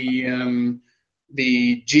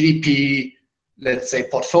GDP, let's say,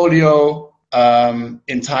 portfolio,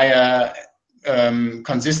 entire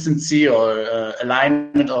consistency or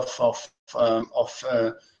alignment of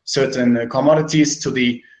certain commodities to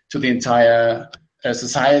the entire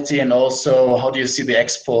society, and also how do you see the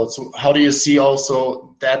exports? How do you see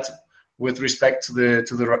also that with respect to the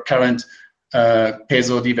current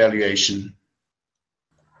peso devaluation?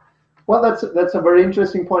 Well, that's a very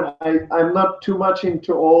interesting point. I'm not too much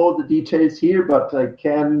into all the details here, but I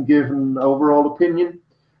can give an overall opinion.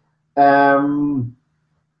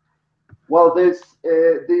 Well, this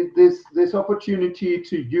opportunity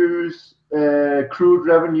to use crude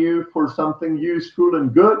revenue for something useful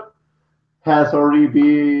and good has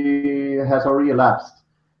already elapsed.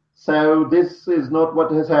 So this is not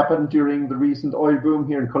what has happened during the recent oil boom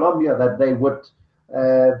here in Colombia, that they would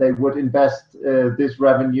invest this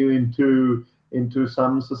revenue into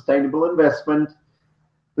some sustainable investment.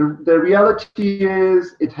 The reality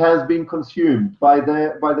is it has been consumed by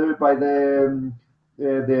the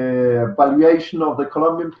valuation of the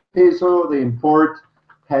Colombian peso. The import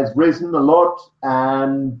has risen a lot,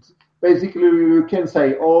 and basically you can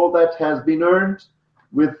say all that has been earned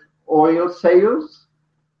with oil sales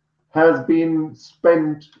has been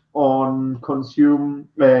spent on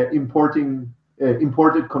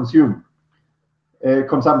imported consumption.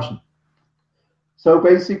 So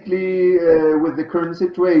basically, with the current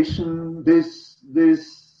situation, this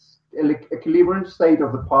equilibrium state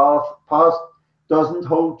of the past doesn't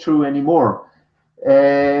hold true anymore.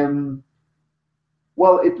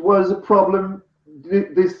 Well, it was a problem.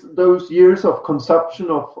 Those years of consumption,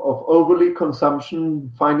 of overly consumption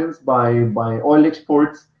financed by oil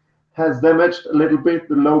exports, has damaged a little bit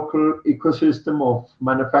the local ecosystem of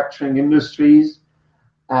manufacturing industries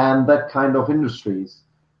and that kind of industries.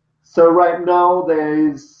 So right now there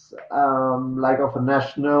is like of a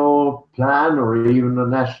national plan or even a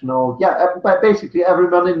national, but basically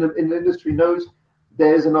everyone in the industry knows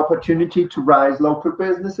there is an opportunity to rise local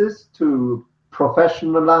businesses, to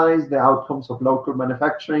professionalize the outcomes of local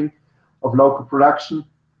manufacturing, of local production,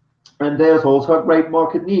 and there's also a great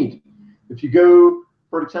market need. If you go,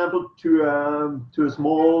 for example, to a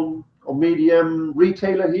small or medium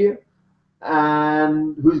retailer here,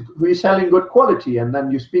 and who is selling good quality, and then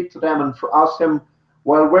you speak to them and ask them,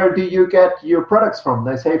 well, where do you get your products from?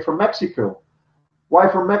 They say from Mexico. Why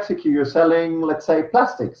from Mexico? You're selling, let's say,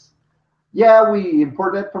 plastics. Yeah, we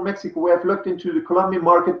import that from Mexico. We have looked into the Colombian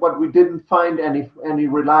market, but we didn't find any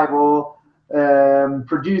reliable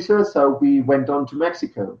producer, so we went on to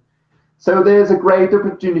Mexico. So there's a great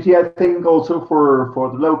opportunity, I think, also for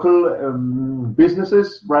the local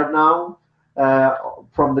businesses right now,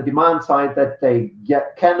 from the demand side, that they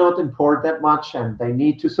cannot import that much, and they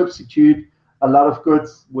need to substitute a lot of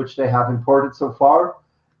goods which they have imported so far.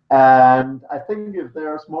 And I think if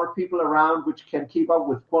there are smart people around which can keep up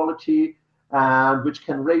with quality and which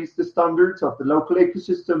can raise the standards of the local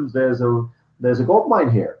ecosystems, there's a gold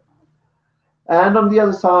mine here. And on the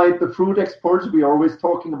other side, the fruit exports, we're always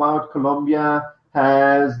talking about. Colombia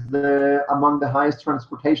has among the highest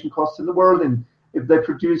transportation costs in the world, and if they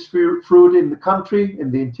produce fruit in the country,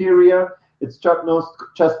 in the interior, it's just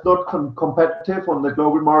not competitive on the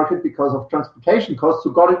global market because of transportation costs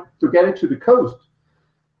to get it to the coast.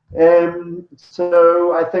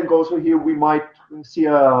 So I think also here we might see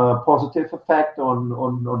a positive effect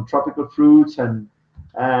on tropical fruits and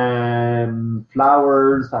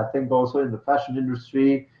flowers. I think also in the fashion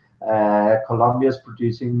industry, Colombia is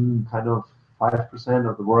producing kind of 5%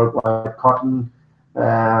 of the worldwide cotton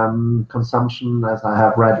consumption, as I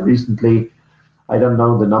have read recently. I don't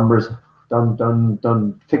know the numbers.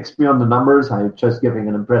 Don't fix me on the numbers. I'm just giving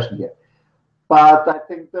an impression here. But I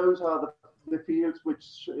think those are the fields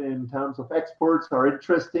which, in terms of exports, are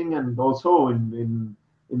interesting, and also in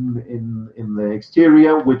the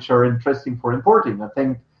exterior, which are interesting for importing. I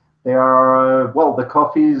think they are, well, the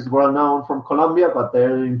coffee is well known from Colombia, but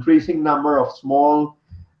there are an increasing number of small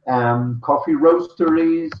coffee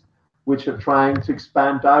roasteries which are trying to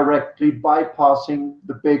expand directly, bypassing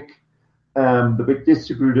the big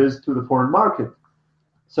distributors to the foreign market.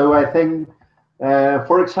 So I think,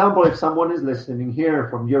 for example, if someone is listening here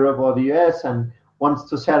from Europe or the US and wants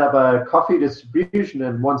to set up a coffee distribution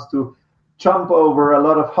and wants to jump over a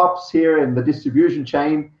lot of hops here in the distribution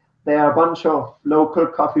chain, there are a bunch of local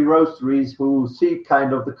coffee roasteries who seek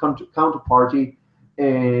kind of the counterparty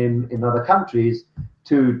in other countries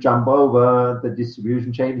to jump over the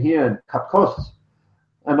distribution chain here and cut costs.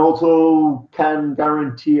 And also can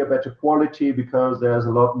guarantee a better quality because there's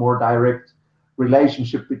a lot more direct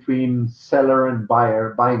relationship between seller and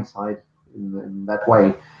buying side in that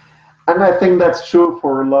way. And I think that's true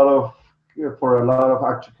for a lot of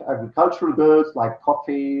agricultural goods like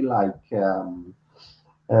coffee, like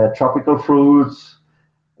tropical fruits.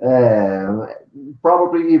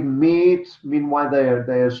 Probably even meat. Meanwhile,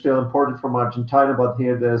 they are still imported from Argentina, but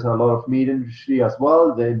here there's a lot of meat industry as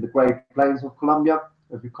well. In the Great Plains of Colombia,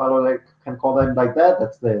 if you can call them like that.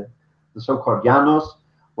 That's the so-called llanos,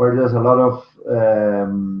 where there's a lot of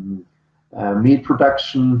meat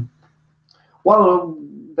production. Well,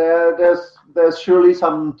 there's surely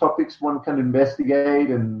some topics one can investigate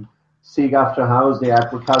and seek after how's the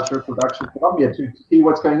agriculture production in Colombia to see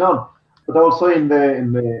what's going on. But also in the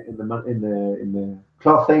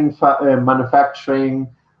clothing manufacturing,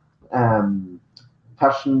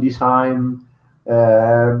 fashion design,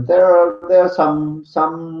 there are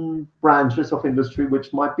some branches of industry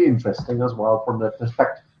which might be interesting as well from that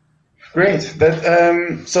perspective. Great.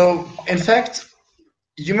 So in fact,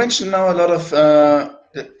 you mentioned now a lot of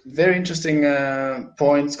very interesting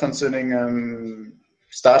points concerning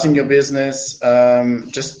starting your business.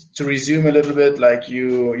 Just to resume a little bit, like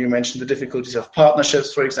you mentioned the difficulties of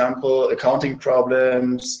partnerships, for example, accounting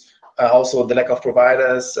problems, also the lack of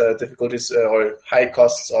providers, difficulties or high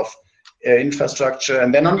costs of infrastructure.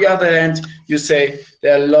 And then on the other hand, you say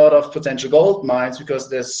there are a lot of potential gold mines because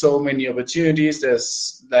there's so many opportunities.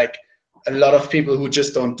 There's like a lot of people who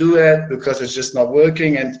just don't do it because it's just not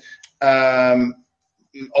working. And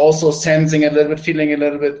also sensing a little bit, feeling a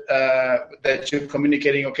little bit that you're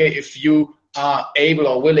communicating, okay, if you are able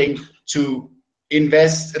or willing to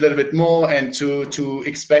invest a little bit more and to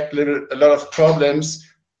expect a lot of problems,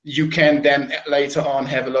 you can then later on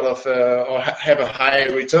have a lot of or have a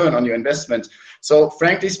higher return on your investment. So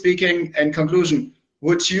frankly speaking, in conclusion,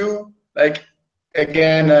 would you, like,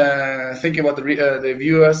 again, thinking about the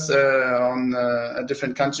viewers on a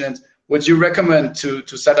different continent, would you recommend to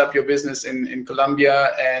set up your business in Colombia?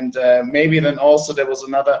 And maybe then also there was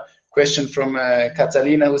another question from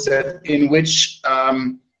Catalina who said, in which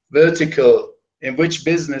vertical, in which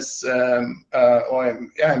business, in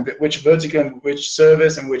which vertical, in which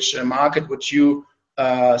service, in which market would you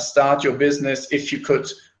start your business if you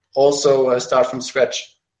could also start from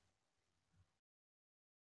scratch?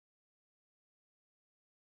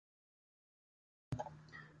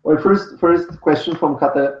 Well, first question from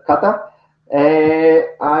Kata.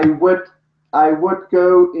 I would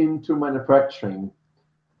go into manufacturing,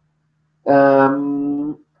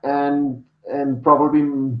 and probably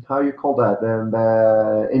how you call that, and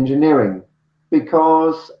engineering,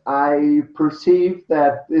 because I perceive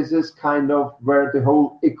that this is kind of where the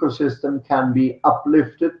whole ecosystem can be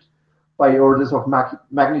uplifted by orders of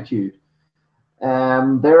magnitude.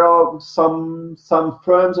 There are some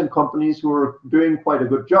firms and companies who are doing quite a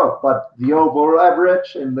good job, but the overall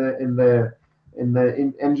average in the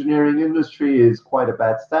engineering industry is quite a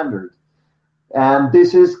bad standard. And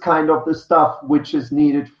this is kind of the stuff which is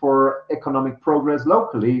needed for economic progress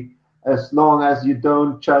locally, as long as you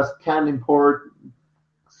don't just can import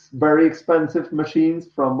very expensive machines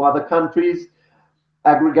from other countries,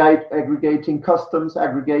 aggregating customs,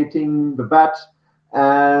 aggregating the VAT,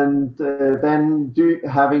 and then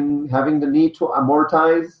having the need to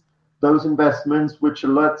amortize those investments, which a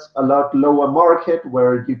lot lower market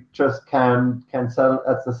where you just can sell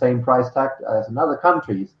at the same price tag as in other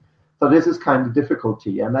countries. So this is kind of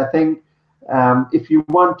difficulty, and I think if you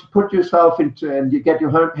want to put yourself into and you get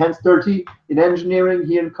your hands dirty in engineering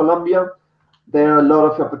here in Colombia, there are a lot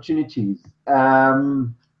of opportunities.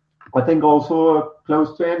 I think also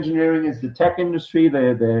close to engineering is the tech industry,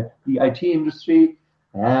 the IT industry.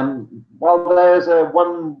 Well, there's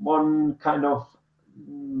one kind of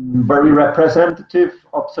very representative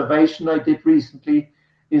observation I did recently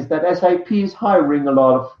is that SAP is hiring a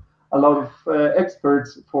lot of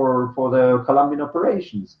experts for the Colombian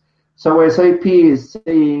operations. So SAP is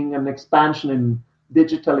seeing an expansion in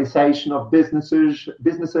digitalization of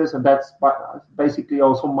businesses, and that's basically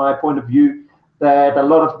also my point of view, that a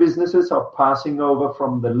lot of businesses are passing over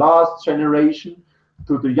from the last generation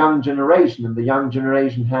to the young generation, and the young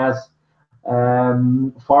generation has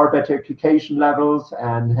far better education levels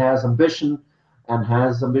and has ambition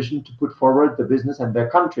to put forward the business and their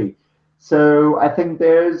country. So I think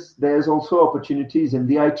there's also opportunities in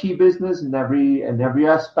the IT business in every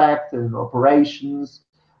aspect, in operations,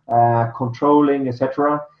 controlling,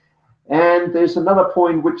 etc. And there's another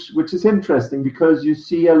point which is interesting, because you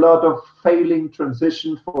see a lot of failing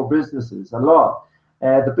transition for businesses, a lot.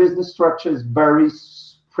 The business structure is very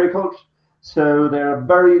sprinkled, so there are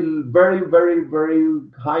very, very, very, very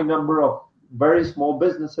high number of very small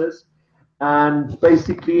businesses, and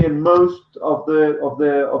basically in most of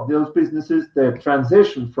those businesses, the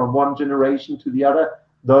transition from one generation to the other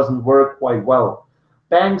doesn't work quite well.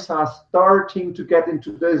 Banks are starting to get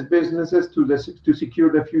into those businesses to secure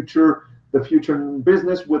the future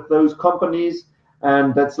business with those companies,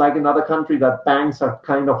 and that's like another country that banks are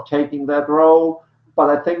kind of taking that role. But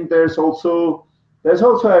I think there's also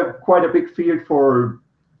quite a big field for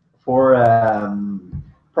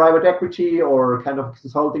private equity or kind of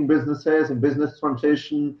consulting businesses and business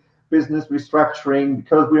transition, business restructuring,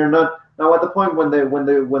 because we are not now at the point when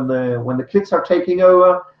the kids are taking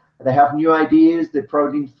over, they have new ideas, they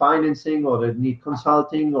probably need financing or they need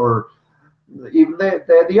consulting, or even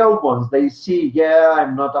they're the old ones. They see, yeah,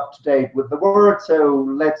 I'm not up to date with the work, so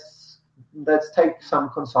let's take some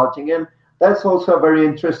consulting in. That's also a very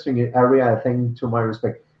interesting area, I think, to my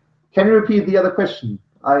respect. Can you repeat the other question?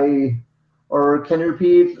 Or can you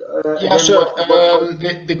repeat Yeah, again? sure.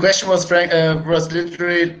 The question was, Frank, was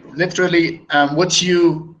literally, would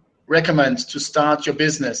you recommend to start your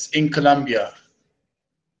business in Colombia?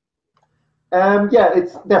 Yeah,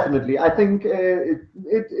 it's definitely. I think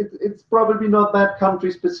it's probably not that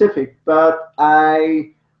country specific, but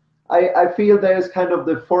I feel there's kind of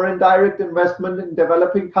the foreign direct investment in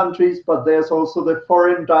developing countries, but there's also the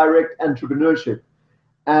foreign direct entrepreneurship.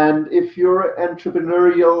 And if you're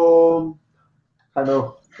entrepreneurial,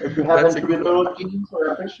 if you have entrepreneurial genes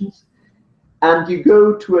or ambitions, and you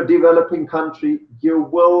go to a developing country,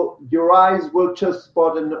 your eyes will just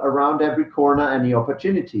spot in around every corner any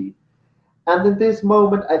opportunity. And in this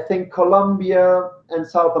moment, I think Colombia and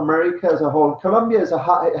South America as a whole, Colombia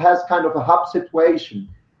has kind of a hub situation.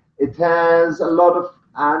 It has a lot of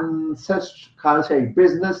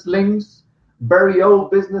business links, very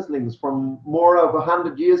old business links from more of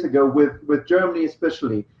 100 years ago with Germany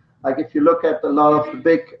especially. Like if you look at a lot of the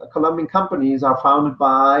big Colombian companies are founded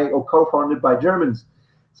by or co-founded by Germans.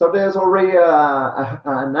 So there's already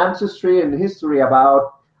an ancestry and history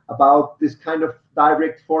about this kind of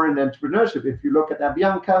direct foreign entrepreneurship. If you look at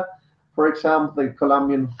Avianca, for example,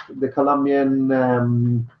 the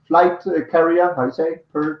Colombian flight carrier, how you say,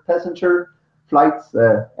 per passenger flights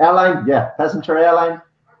airline, passenger airline,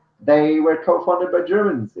 they were co-founded by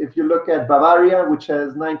Germans. If you look at Bavaria, which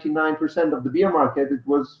has 99% of the beer market, it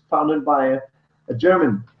was founded by a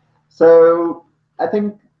German. So I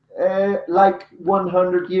think like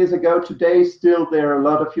 100 years ago today, still there are a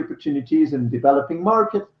lot of opportunities in developing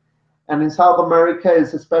markets. And in South America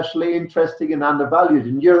is especially interesting and undervalued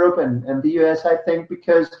in Europe and the US, I think,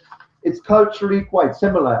 because it's culturally quite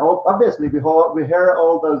similar. Obviously, we hear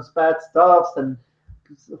all those bad stuffs and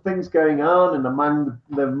things going on and among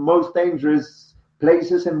the most dangerous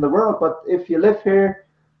places in the world. But if you live here,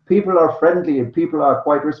 people are friendly and people are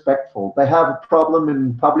quite respectful. They have a problem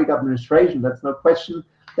in public administration, that's no question.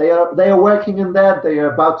 They are working in that. They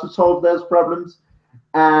are about to solve those problems.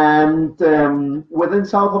 And within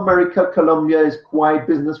South America, Colombia is quite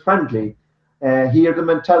business friendly. Here, the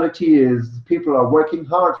mentality is people are working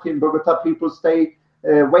hard. In Bogota, people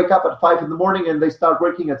wake up at 5 in the morning and they start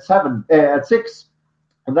working at 6,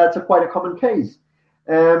 and that's quite a common case.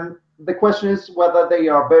 The question is whether they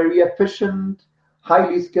are very efficient,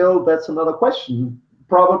 highly skilled. That's another question.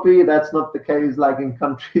 Probably that's not the case like in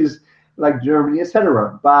countries like Germany,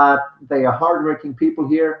 etc. But they are hardworking people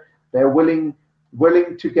here. They're willing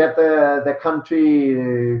to get the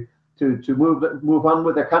country to move on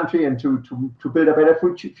with the country and to build a better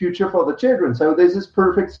future for the children. So this is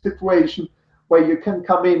perfect situation where you can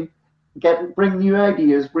come in, bring new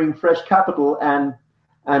ideas, bring fresh capital, and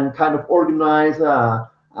kind of organize a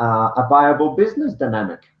viable business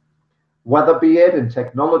dynamic, whether be it in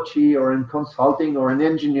technology or in consulting or in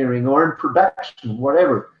engineering or in production,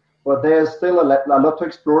 whatever. But there's still a lot to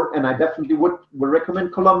explore, and I definitely would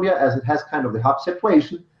recommend Colombia as it has kind of the hub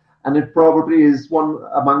situation, and it probably is one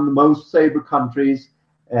among the most stable countries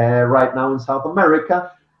right now in South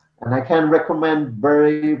America. And I can recommend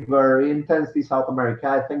very, very intensely South America.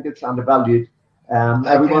 I think it's undervalued.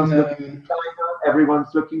 Everyone's looking to China,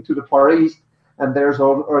 everyone's looking to the Far East, and there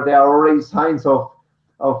are already signs of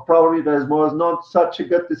probably there was not such a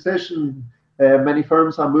good decision. Many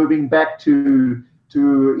firms are moving back to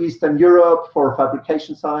Eastern Europe for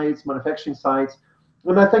fabrication sites, manufacturing sites.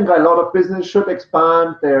 And I think a lot of business should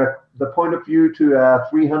expand the point of view to a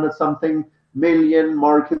 300-something million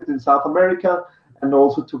market in South America, and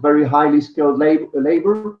also to very highly skilled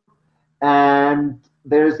labor. And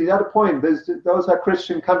there's the other point. Those are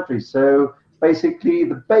Christian countries. So basically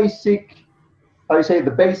the basic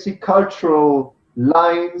cultural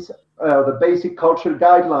lines, the basic cultural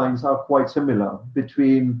guidelines are quite similar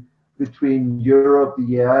between Europe,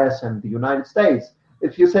 the US, and the United States.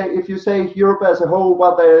 If you say Europe as a whole,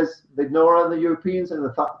 well, there's the Northern Europeans and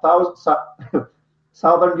the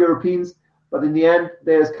Southern Europeans, but in the end,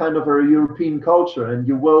 there's kind of a European culture, and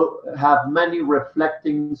you will have many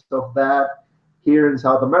reflectings of that here in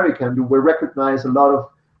South America, and you will recognize a lot of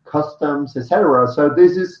customs, etc. So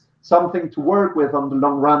this is something to work with on the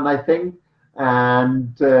long run, I think,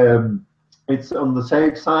 and it's on the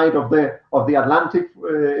safe side of the Atlantic,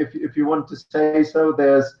 if you want to say so.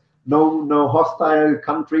 There's no hostile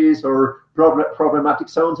countries or problematic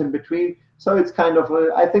zones in between. So it's kind of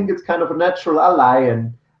I think it's kind of a natural ally,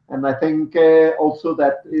 and I think also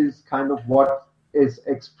that is kind of what is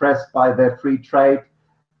expressed by the free trade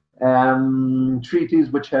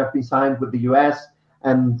treaties which have been signed with the US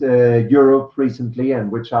and Europe recently,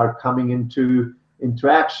 and which are coming into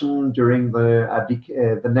action during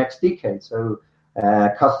the next decade. So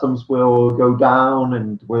customs will go down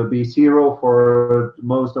and will be zero for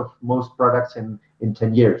most products in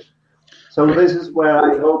 10 years. So this is where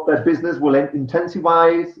I hope that business will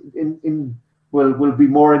intensify, will be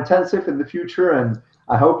more intensive in the future, and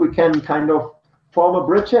I hope we can kind of form a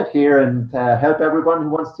bridgehead here and help everyone who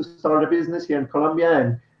wants to start a business here in Colombia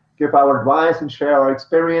and give our advice and share our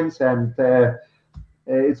experience. And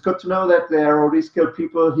it's good to know that there are already skilled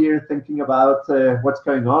people here thinking about what's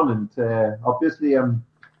going on. And obviously,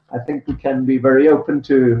 I think we can be very open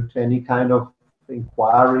to any kind of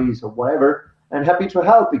inquiries or whatever, and happy to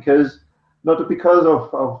help, because not because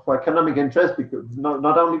of economic interest, because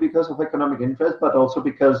not only because of economic interest, but also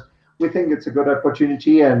because we think it's a good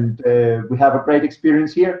opportunity, and we have a great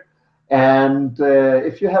experience here. And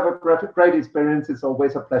if you have a great experience, it's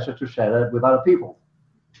always a pleasure to share that with other people.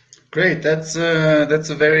 Great, that's a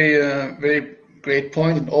very great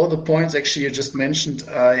point, and all the points actually you just mentioned,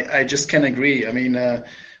 I just can agree. I mean,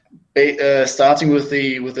 starting with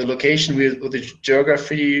the location, with the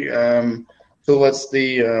geography. Towards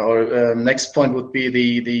the next point would be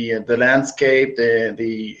the landscape,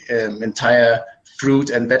 the entire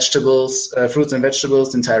fruits and vegetables,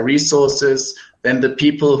 the entire resources. Then the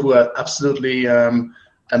people who are absolutely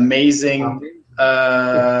amazing,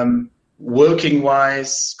 working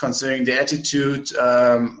wise, considering the attitude.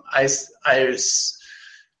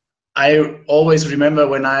 I always remember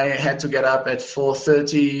when I had to get up at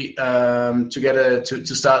 4:30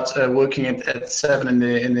 to start working at 7 in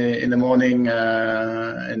the morning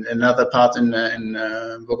in another part in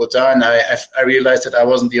Bogota, and I realized that I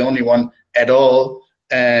wasn't the only one at all,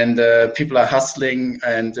 and people are hustling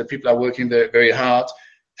and people are working very, very hard,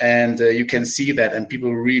 and you can see that, and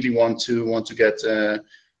people really want to get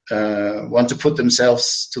want to put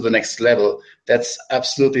themselves to the next level. That's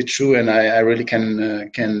absolutely true, and I really can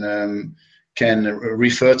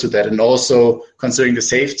refer to that. And also considering the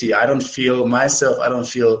safety, I don't feel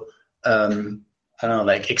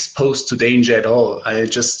like exposed to danger at all. I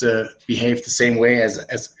just behave the same way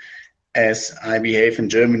as I behave in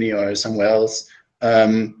Germany or somewhere else.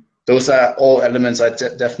 Those are all elements I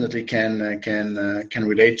definitely can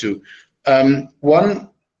relate to. One,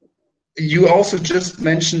 you also just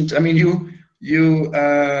mentioned, I mean, you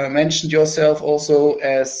mentioned yourself also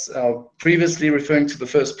as previously referring to the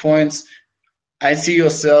first points. I see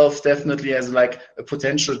yourself definitely as like a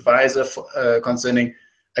potential advisor concerning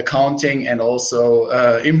accounting and also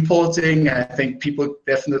importing. I think people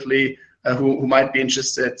definitely who might be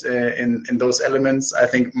interested in those elements, I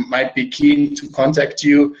think might be keen to contact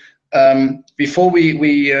you. Before we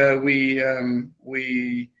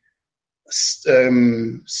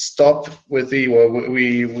stop with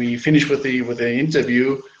we finish with the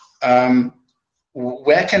interview,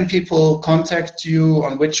 where can people contact you,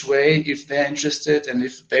 on which way, if they're interested and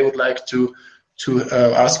if they would like to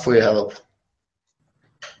ask for your help?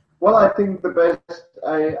 Well, I think the best,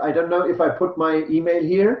 I don't know if I put my email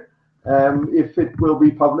here, if it will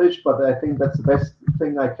be published, but I think that's the best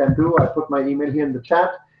thing I can do. I put my email here in the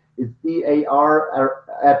chat. It's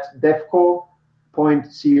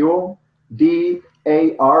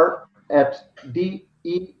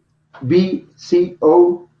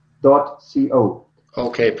dar@devco.co, dar@devco.co.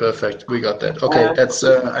 Okay, perfect. We got that. Okay, and that's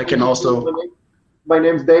I can also. My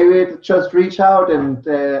name's David. Just reach out, and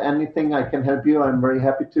anything I can help you, I'm very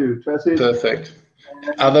happy to assist. Perfect.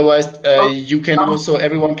 Otherwise, you can also,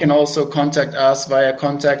 everyone can also contact us via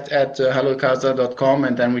contact@hallocasa.com,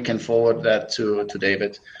 and then we can forward that to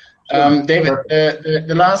David. David,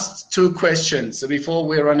 the last two questions before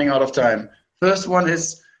we're running out of time. First one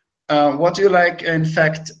is, what do you like, in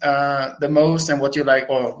fact, the most, and what do you like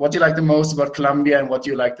the most about Colombia, and what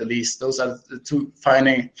do you like the least? Those are the two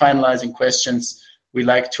finalizing questions we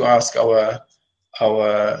like to ask our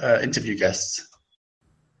interview guests.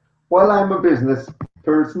 Well, I'm a business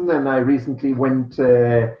person, and I recently went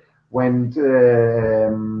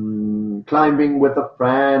climbing with a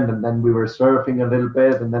friend, and then we were surfing a little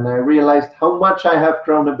bit, and then I realized how much I have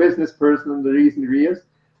grown a business person in the recent years.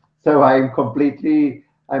 So I'm completely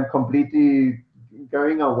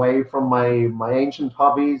going away from my ancient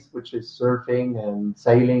hobbies, which is surfing and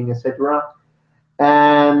sailing, etc.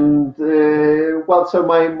 And so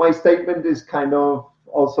my statement is kind of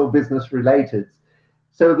also business related.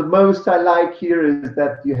 So the most I like here is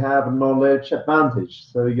that you have a knowledge advantage.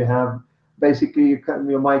 So you have basically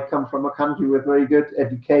you might come from a country with very good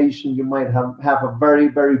education. You might have a very,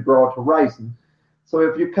 very broad horizon. So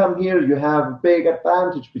if you come here, you have a big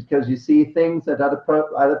advantage because you see things that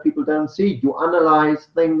other people don't see. You analyze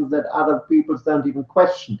things that other people don't even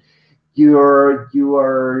question. You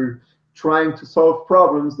are trying to solve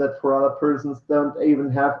problems that for other persons don't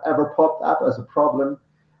even have ever popped up as a problem.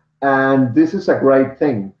 And this is a great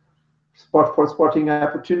thing for spotting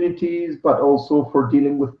opportunities, but also for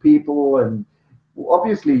dealing with people. And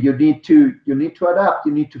obviously you need to adapt,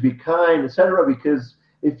 you need to be kind, etc. Because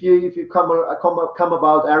if you come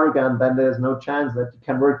about arrogant, then there's no chance that you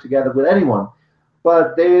can work together with anyone.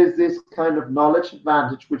 But there is this kind of knowledge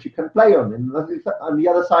advantage which you can play on. And on the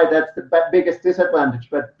other side, that's the biggest disadvantage,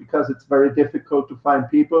 but because it's very difficult to find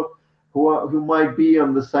people who might be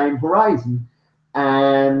on the same horizon.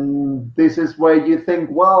 And this is where you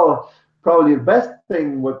think, well, probably the best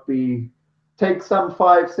thing would be take some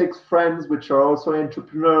 5-6 friends which are also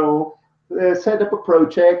entrepreneurial, set up a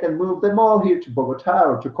project and move them all here to Bogota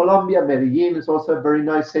or to Colombia. Medellin is also a very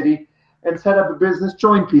nice city, and set up a business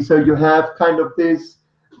jointly. So you have kind of these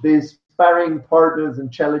sparring partners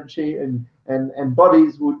and challenging and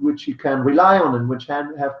bodies which you can rely on and which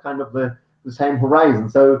have kind of the same horizon.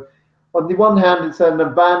 So on the one hand, it's an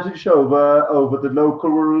advantage over the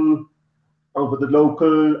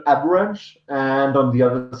local average, and on the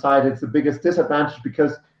other side, it's the biggest disadvantage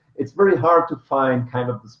because it's very hard to find kind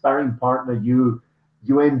of the sparring partner you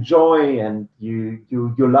enjoy and you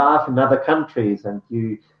laugh in other countries and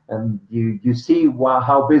you see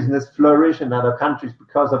how business flourish in other countries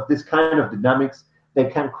because of this kind of dynamics they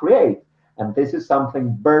can create. And this is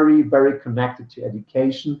something very, very connected to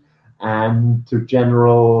education and to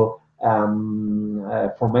general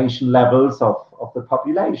formation levels of the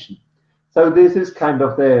population. So this is kind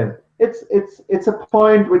of it's a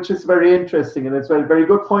point which is very interesting, and it's a very, very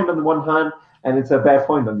good point on the one hand, and it's a bad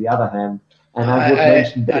point on the other hand. And I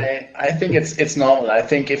think it's normal. I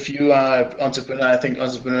think if you are entrepreneur, I think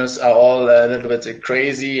entrepreneurs are all a little bit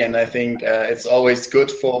crazy, and I think it's always good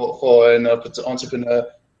for an entrepreneur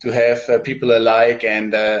to have people alike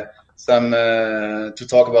and some to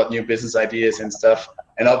talk about new business ideas and stuff.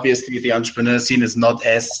 And obviously, the entrepreneur scene is not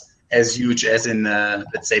as huge as in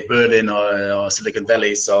let's say Berlin or Silicon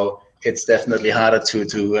Valley. So it's definitely harder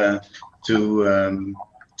to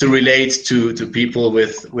relate to people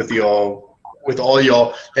with all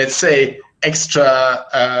your, let's say, extra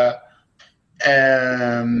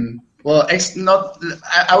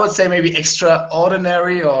I would say maybe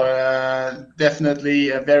extraordinary or definitely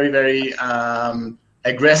a very, very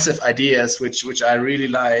aggressive ideas, which I really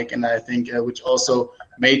like, and I think which also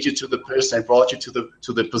made you to the person and brought you to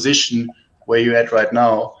the position where you're at right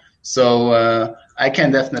now. So I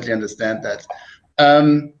can definitely understand that.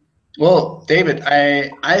 Well, David,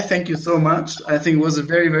 I thank you so much. I think it was a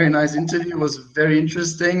very, very nice interview. It was very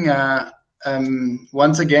interesting.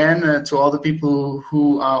 Once again, to all the people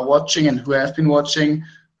who are watching and who have been watching,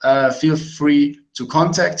 feel free to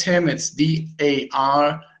contact him. It's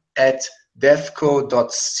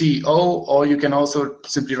dar@devco.co, or you can also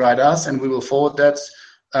simply write us and we will forward that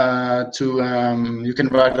you can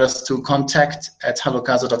write us to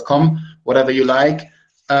contact@hallocasa.com, whatever you like.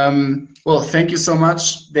 Well, thank you so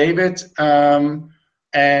much, David.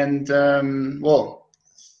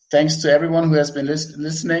 Thanks to everyone who has been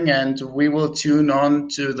listening, and we will tune on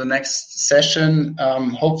to the next session,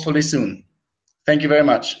 hopefully soon. Thank you very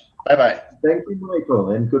much. Bye-bye. Thank you,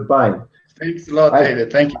 Michael, and goodbye. Thanks a lot,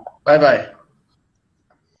 David. Thank you. Bye-bye.